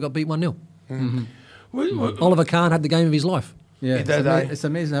 We got beat 1-0. Oliver Kahn had the game of his life. Yeah, it's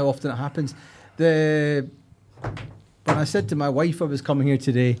amazing how often it happens. When I said to my wife I was coming here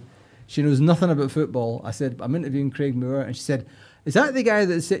today, she knows nothing about football. I said, I'm interviewing Craig Moore, and she said, is that the guy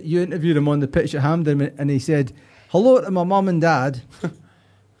that you interviewed him on the pitch at Hampden? And he said, hello to my mum and dad.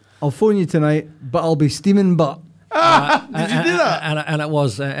 I'll phone you tonight, but I'll be steaming butt. Did you do that? And it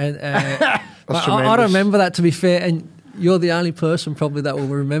was. I remember that, to be fair, and you're the only person probably that will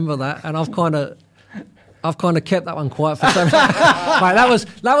remember that. And I've kind of kept that one quiet for so many. Mate,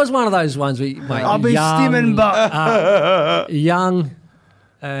 that was one of those ones where, mate, I'll be steaming butt. Young.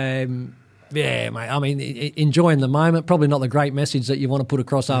 Yeah, mate. I mean, enjoying the moment. Probably not the great message that you want to put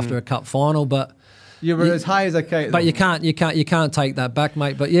across after a cup final, but you were as high as a kite. But you can't take that back,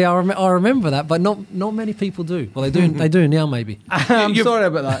 mate. But yeah, I remember that. But not many people do. Well, they do. They do now, maybe. I'm sorry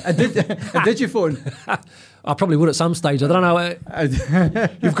about that. Did you phone? I probably would at some stage. I don't know.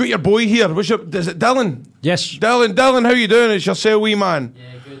 You've got your boy here. Is it Dylan? Yes. Dylan, how you doing? It's yourself, wee man. Yeah,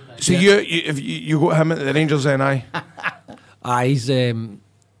 good. Thanks. So you got him at the Rangers then, aye? He's a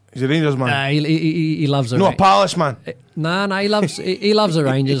Rangers man. He loves the a Palace man. No, he loves the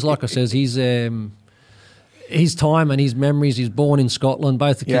Rangers. Like I says, he's his time and his memories. He's born in Scotland.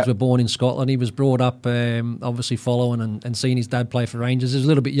 Both the kids were born in Scotland. He was brought up, obviously following and seeing his dad play for Rangers. He was a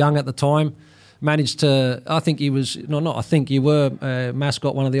little bit young at the time. Managed to, I think he was, you were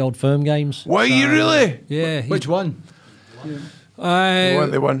mascot one of the old firm games. Were you really? Yeah. Which one? They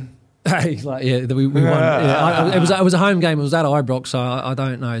won. We won. Yeah, it was a home game. It was at Ibrox, so I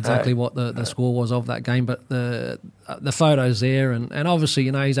don't know exactly what the score was of that game, but the photos there, and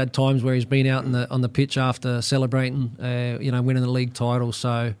obviously he's had times where he's been out on the pitch after celebrating, winning the league title.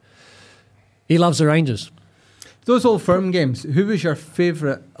 So he loves the Rangers. Those old firm games. Who was your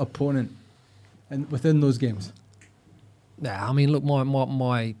favourite opponent within those games? Yeah, I mean, look,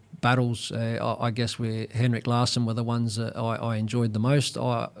 my battles, I guess, with Henrik Larsson were the ones that I enjoyed the most.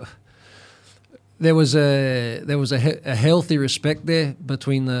 There was a healthy respect there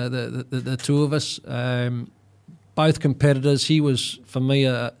between the two of us. Both competitors. He was, for me,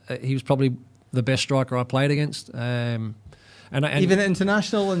 he was probably the best striker I played against. And even at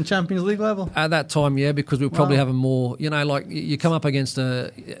international and Champions League level? At that time, yeah, because we were probably having more, like you come up against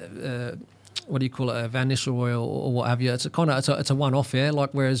a Van Nistelrooy or what have you. It's a one-off, yeah. Like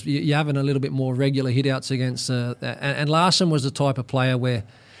whereas you're having a little bit more regular hit-outs against, and Larsson was the type of player where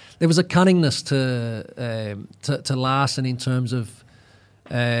there was a cunningness to Larsson in terms of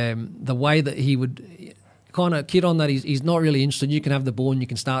the way that he would kind of kid on that he's not really interested. You can have the ball and you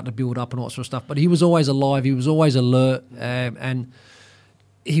can start to build up and all that sort of stuff. But he was always alive. He was always alert, and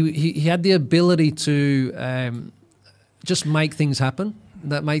he had the ability to just make things happen.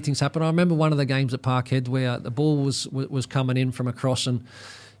 I remember one of the games at Parkhead where the ball was coming in from across, and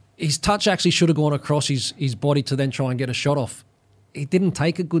his touch actually should have gone across his body to then try and get a shot off. He didn't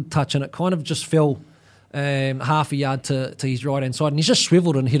take a good touch, and it kind of just fell half a yard to his right hand side, and he just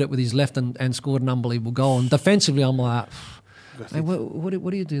swiveled and hit it with his left and scored an unbelievable goal. And defensively, I'm like, hey, what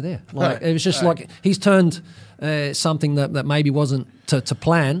do you do there? Like it was just like he's turned something that maybe wasn't to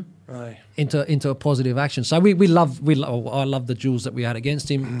plan. Right. Into a positive action. So I love the duels that we had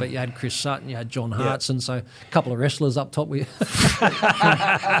against him. But you had Chris Sutton, you had John Hartson, so a couple of wrestlers up top. You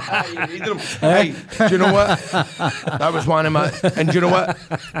needed them. Hey, do you know what? That was one of my. And do you know what?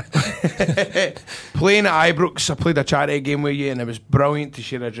 Playing at Ibrox, I played a charity game with you, and it was brilliant to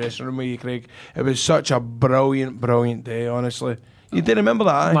share a dressing room with you, Craig. It was such a brilliant day, honestly. You did remember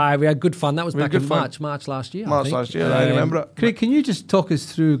that, eh? We had good fun. That was back in March last year. I remember it. Craig, can you just talk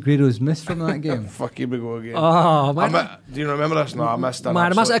us through Grado's miss from that game? Fuck, here we go again. Oh, mate. Do you remember this? No, I missed it.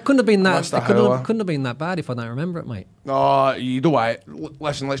 It couldn't have been that. It couldn't have been that bad if I don't remember it, mate. No, you know what?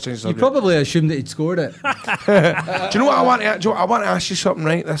 Listen, let's change the subject. You probably assumed that he'd scored it. Do you know what I want to? I want to ask you something,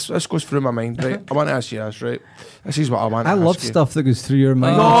 right? This goes through my mind, right? I want to ask you this, right? This is what I want. I love stuff that goes through your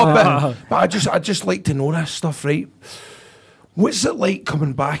mind. No, but I just like to know this stuff, right? What's it like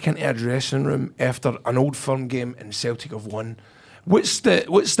coming back into a dressing room after an Old Firm game and Celtic have won? What's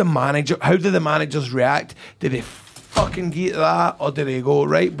the manager? How do the managers react? Do they fucking get that, or do they go,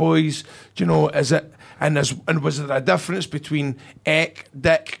 right, boys? Do you know? Is it and was there a difference between Eck,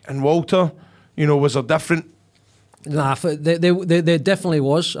 Dick, and Walter? You know, was there different? Nah, there definitely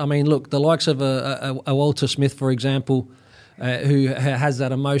was. I mean, look, the likes of a Walter Smith, for example, who has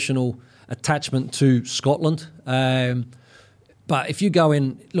that emotional attachment to Scotland. But if you go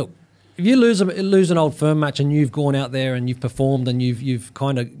in, look, if you lose an Old Firm match and you've gone out there and you've performed and you've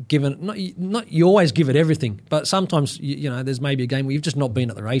kind of given, not you always give it everything, but sometimes you know there's maybe a game where you've just not been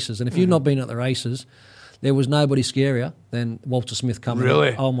at the races, and if you've not been at the races, there was nobody scarier than Walter Smith coming.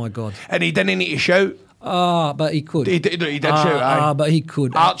 Really? Oh my God! And he didn't need to shout. But he could. He did shout. But he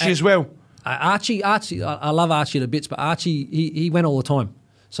could. Archie as well. Archie. I love Archie to bits, but Archie he went all the time.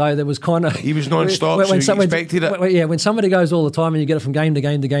 So there was kind of... He was non-stop, so you expected it. Yeah, when somebody goes all the time and you get it from game to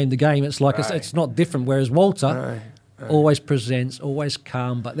game to game to game, it's like it's not different. Whereas Walter, always presents, always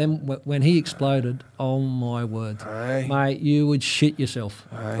calm. But then when he exploded, oh my word, mate, you would shit yourself.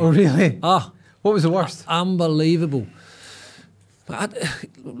 Oh, really? Oh, what was the worst? Unbelievable.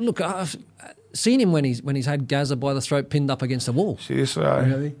 Look, I've seen him when he's had Gazza by the throat pinned up against the wall. Seriously,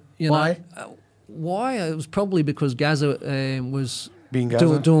 really? Why? Why? It was probably because Gazza was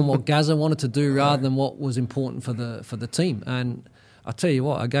doing what Gazza wanted to do rather than what was important for the team. And I tell you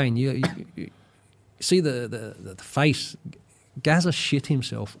what, again, you see the face. Gazza shit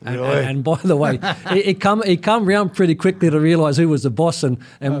himself, and by the way, it come round pretty quickly to realise who was the boss and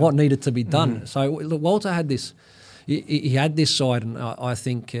what needed to be done. So look, Walter had this. He had this side, and I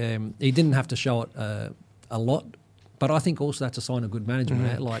think he didn't have to show it a lot. But I think also that's a sign of good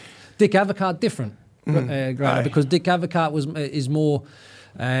management. Like Dick Advocaat, different, because Dick Advocaat is more,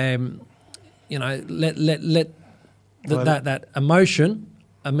 let that emotion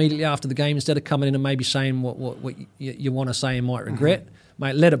immediately after the game, instead of coming in and maybe saying what you want to say and might regret,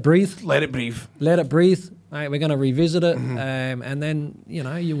 mate, let it breathe. Let it breathe. Let it breathe. Mate, we're going to revisit it, and then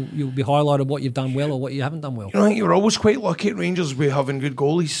you'll be highlighted what you've done well or what you haven't done well. I think you were always quite lucky at Rangers with having good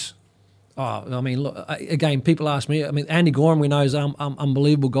goalies. Oh, I mean, look, again, people ask me. I mean, Andy Gorham, we know, is an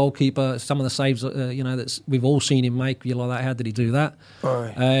unbelievable goalkeeper. Some of the saves, that we've all seen him make. You're like that. How did he do that?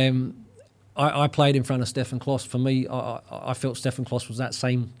 I played in front of Stefan Kloss. For me, I felt Stefan Kloss was that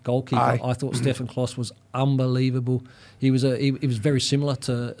same goalkeeper. I thought Stefan Kloss was unbelievable. He was very similar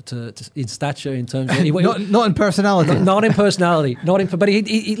to in stature in terms of not in personality. Not in personality. But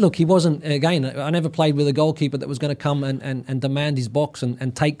he wasn't. Again, I never played with a goalkeeper that was going to come and demand his box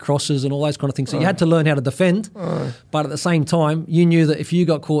and take crosses and all those kind of things. So you had to learn how to defend. But at the same time, you knew that if you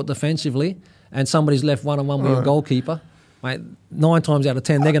got caught defensively and somebody's left one-on-one with your goalkeeper, mate, 9 times out of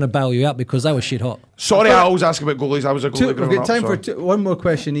 10, they're going to bail you out because they were shit hot. Sorry, I always ask about goalies. I was a goalie growing up. We've got time for one more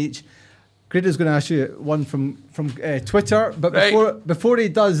question each. Grader's going to ask you one from Twitter, but before he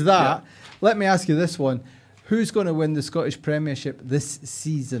does that, let me ask you this one. Who's going to win the Scottish Premiership this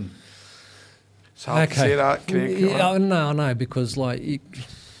season? It's hard to say that, Craig. No, because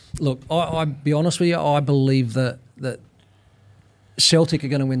look, I'll be honest with you, I believe that Celtic are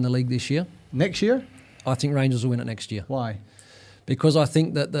going to win the league this year. Next year? I think Rangers will win it next year. Why? Because I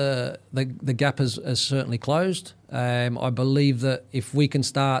think that the gap has certainly closed. I believe that if we can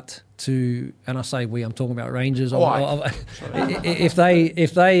start to, and I say we, I'm talking about Rangers. If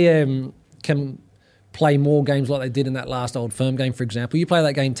they can play more games like they did in that last Old Firm game, for example, you play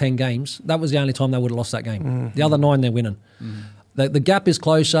that game 10 games. That was the only time they would have lost that game. The other 9 they're winning. The gap is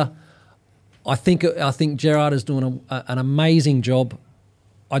closer. I think Gerrard is doing an amazing job.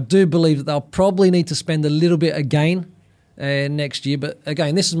 I do believe that they'll probably need to spend a little bit again next year. But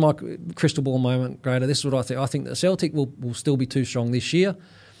again, this is my crystal ball moment, Grader. This is what I think. I think that Celtic will still be too strong this year.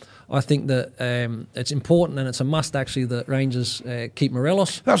 I think that it's important and it's a must, actually, that Rangers keep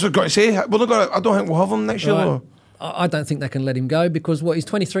Morelos. That's what I've got to say. I don't think we'll have him next year, though. I don't think they can let him go because, he's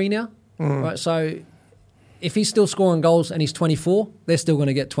 23 now, right? So if he's still scoring goals and he's 24, they're still going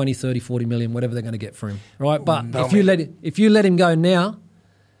to get 20, 30, 40 million, whatever they're going to get for him, right? But if you let him go now,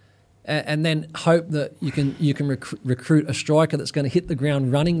 and then hope that you can recruit a striker that's going to hit the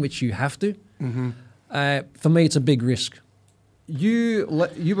ground running, which you have to. For me, it's a big risk. You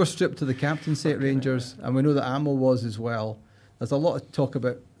were stripped to the captaincy at Rangers, and we know that Amo was as well. There's a lot of talk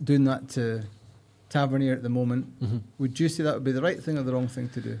about doing that to Tavernier at the moment. Would you say that would be the right thing or the wrong thing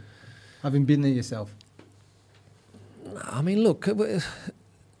to do, having been there yourself? I mean, look,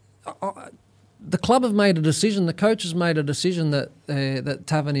 the club have made a decision, the coach has made a decision that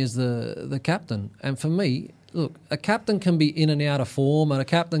Tavernier is the captain. And for me, look, a captain can be in and out of form, and a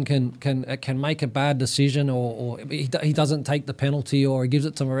captain can make a bad decision, or he doesn't take the penalty, or he gives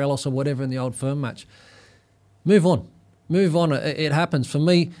it to Morelos or whatever in the Old Firm match. Move on. It happens. For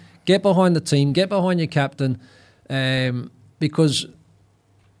me, get behind the team, get behind your captain, because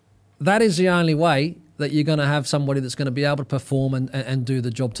that is the only way that you're going to have somebody that's going to be able to perform and do the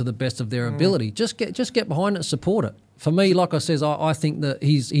job to the best of their ability. Just get behind it and support it. For me, like I says, I think that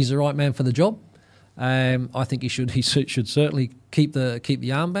he's the right man for the job. I think he should certainly keep the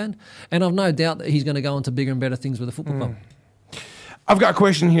armband, and I've no doubt that he's going to go on to bigger and better things with the football club. I've got a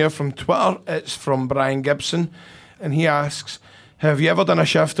question here from Twitter. It's from Brian Gibson, and he asks, have you ever done a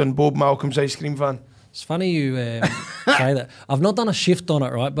shift on Bob Malcolm's ice cream van? It's funny you say that. I've not done a shift on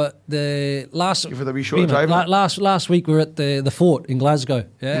it, right? But the last week we were at the Fort in Glasgow,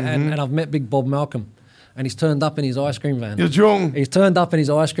 and I've met Big Bob Malcolm, and he's turned up in his ice cream van. You're drunk. He's turned up in his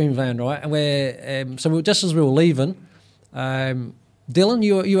ice cream van, right? And we're just as we were leaving, Dylan,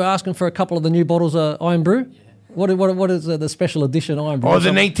 you were asking for a couple of the new bottles of Iron Brew. What is the special edition Iron Brew? Oh,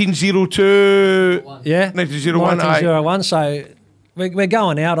 the 1902. Yeah, 1901. 1901. So we're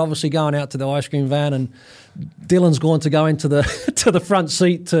going out to the ice cream van, and Dylan's going to go into the to the front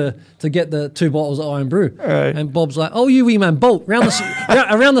seat to get the 2 bottles of Iron Brew. Right. And Bob's like, "Oh, you wee man, bolt around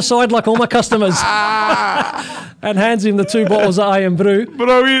the side like all my customers," and hands him the 2 bottles of Iron Brew.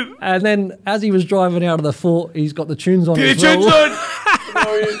 Brilliant. And then as he was driving out of the fort, he's got the tunes on. Get as the tunes well. on.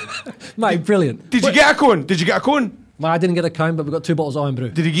 Brilliant. Mate, brilliant. Did you get a cone? Well, I didn't get a cone, but we got 2 bottles of Iron Brew.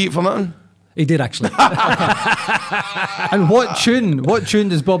 Did he get it for nothing? He did, actually. And what tune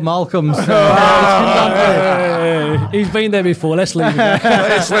does Bob Malcolm's He's been there before. Let's leave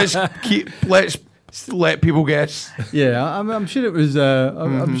it. Let's let people guess. Yeah, I'm sure it was.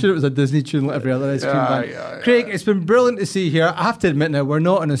 I'm sure it was a Disney tune like every other ice cream band. Craig, it's been brilliant to see you here. I have to admit now, we're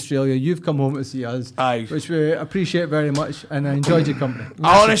not in Australia. You've come home to see us, which we appreciate very much, and I enjoyed your company.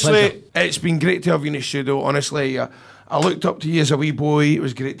 Honestly, it's been great to have you in the studio. Honestly, I looked up to you as a wee boy. It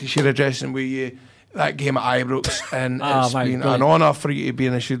was great to share a dressing with you. That game at Ibrox, and it's been an honour for you to be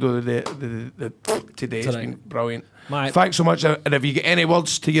in the studio today. It's been brilliant. Mate. Thanks so much. And if you get any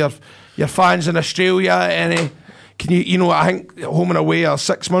words to your fans in Australia, can you? I think home and away are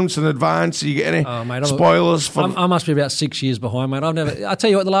 6 months in advance. You get any spoilers for? I must be about 6 years behind, mate. I tell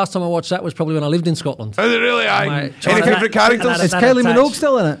you what, the last time I watched that was probably when I lived in Scotland. Is it really? Mate, any favourite characters? Is Kylie Minogue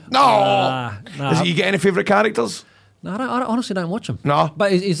still in it? No. You get any favourite characters? No, I honestly don't watch them. No.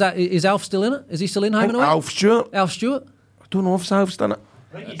 But is Alf still in it? Is he still in Home and Away? Alf Stewart. I don't know if Alf's done it.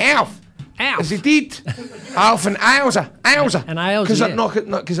 Alf. Is he dead? Alf and Elsa. And Elsa,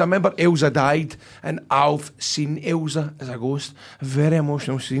 Because I remember Elsa died and Alf seen Elsa as a ghost. A very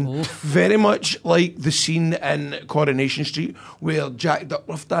emotional scene. Oof. Very much like the scene in Coronation Street where Jack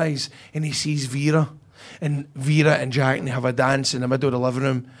Duckworth dies and he sees Vera. And Vera and Jack and they have a dance in the middle of the living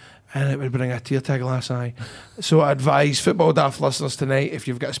room. And it would bring a tear to a glass eye. So I advise Football Daft listeners tonight, if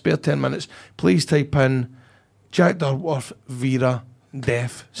you've got a spare 10 minutes, please type in Jack Duckworth, Vera,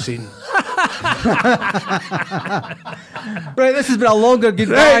 death scene. Right, this has been a longer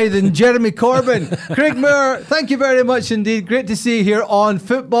goodbye than Jeremy Corbyn. Craig Moore, thank you very much indeed. Great to see you here on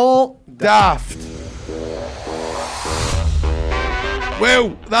Football Daft. Well,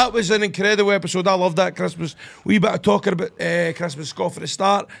 that was an incredible episode. I loved that Christmas. Wee bit of talking about Christmas scoff at the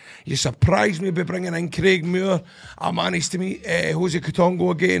start. You surprised me by bringing in Craig Moore. I managed to meet Jose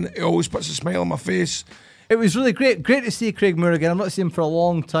Quitongo again. He always puts a smile on my face. It was really great. Great to see Craig Moore again. I've not seen him for a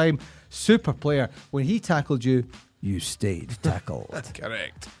long time. Super player. When he tackled you, you stayed tackled.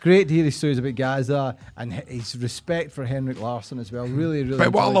 Correct. Great to hear his stories about Gazza and his respect for Henrik Larsson as well. Really, really.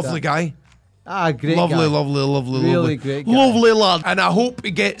 But what a lovely guy. Great lovely, guy. Lovely. Really great guy. Lovely lad. And I hope he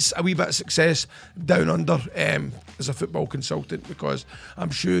gets a wee bit of success down under as a football consultant, because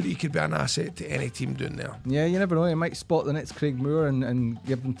I'm sure he could be an asset to any team down there. Yeah, you never know. He might spot the next Craig Moore and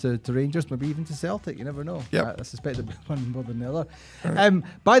give them to Rangers, maybe even to Celtic. You never know. Yep. I suspect there'll be one more than the other.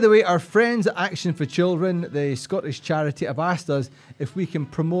 By the way, our friends at Action for Children, the Scottish charity, have asked us if we can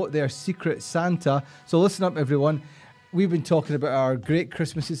promote their Secret Santa. So listen up, everyone. We've been talking about our great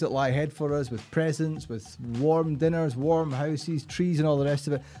Christmases that lie ahead for us, with presents, with warm dinners, warm houses, trees and all the rest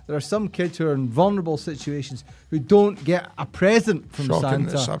of it. There are some kids who are in vulnerable situations who don't get a present from Shocking.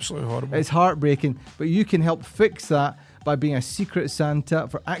 Santa. It's absolutely horrible. It's heartbreaking, but you can help fix that by being a Secret Santa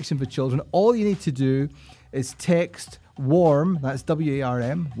for Action for Children. All you need to do is text WARM, that's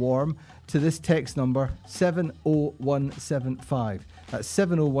WARM, WARM, to this text number 70175. That's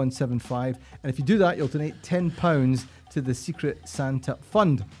 70175. And if you do that, you'll donate £10 to the Secret Santa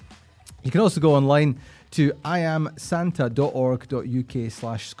Fund. You can also go online to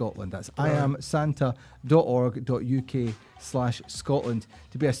iamsanta.org.uk/Scotland. That's iamsanta.org.uk/Scotland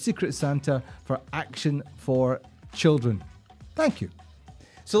to be a Secret Santa for Action for Children. Thank you.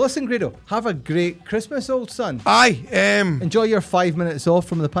 So listen, Grado, have a great Christmas, old son. Aye. Enjoy your 5 minutes off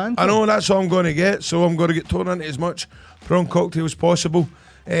from the pan. I know, that's all I'm going to get, so I'm going to get torn into as much prawn cocktail as possible.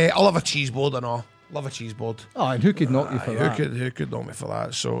 I'll have a cheese board and all. Love a cheese board. Oh, and who could knock you for that? Who could knock me for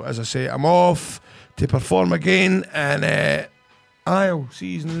that? So, as I say, I'm off to perform again, and I'll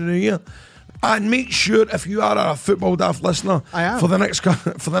see you in the new year. And make sure, if you are a Football Daft listener, I am. for the next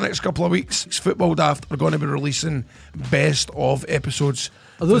couple of weeks, Football Daft are going to be releasing best of episodes.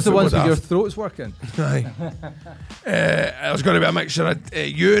 Are those the ones Daft. with your throats working? Aye. There's going to be a mixture of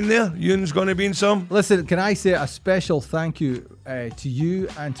Ewan there. Ewan's going to be in some. Listen, can I say a special thank you to you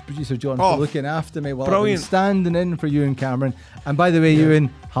and to producer John for looking after me while I've been standing in for Ewan Cameron. And by the way, Ewan,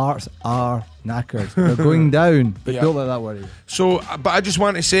 hearts are knackered. They're going down, but don't let that worry you. So, but I just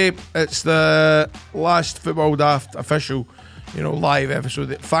want to say it's the last Football Daft official, live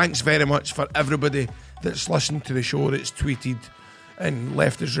episode. Thanks very much for everybody that's listened to the show, that's tweeted and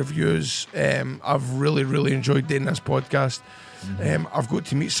left us reviews. I've really enjoyed doing this podcast. I've got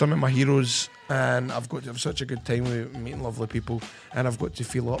to meet some of my heroes, and I've got to have such a good time with meeting lovely people, and I've got to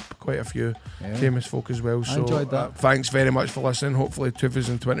feel up quite a few famous folk as well. So I enjoyed that. Thanks very much for listening. Hopefully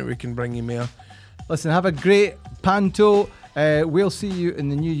 2020 we can bring you more. Listen, have a great Panto. We'll see you in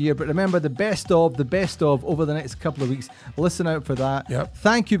the new year, but remember the best of over the next couple of weeks. Listen out for that. Yep.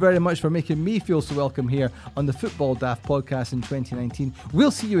 Thank you very much for making me feel so welcome here on the Football Daft podcast in 2019.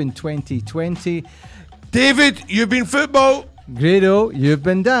 We'll see you in 2020. David, you've been football. Grado, you've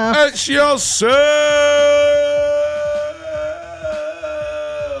been daft. It's yourself.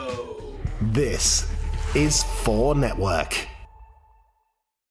 This is 4 Network.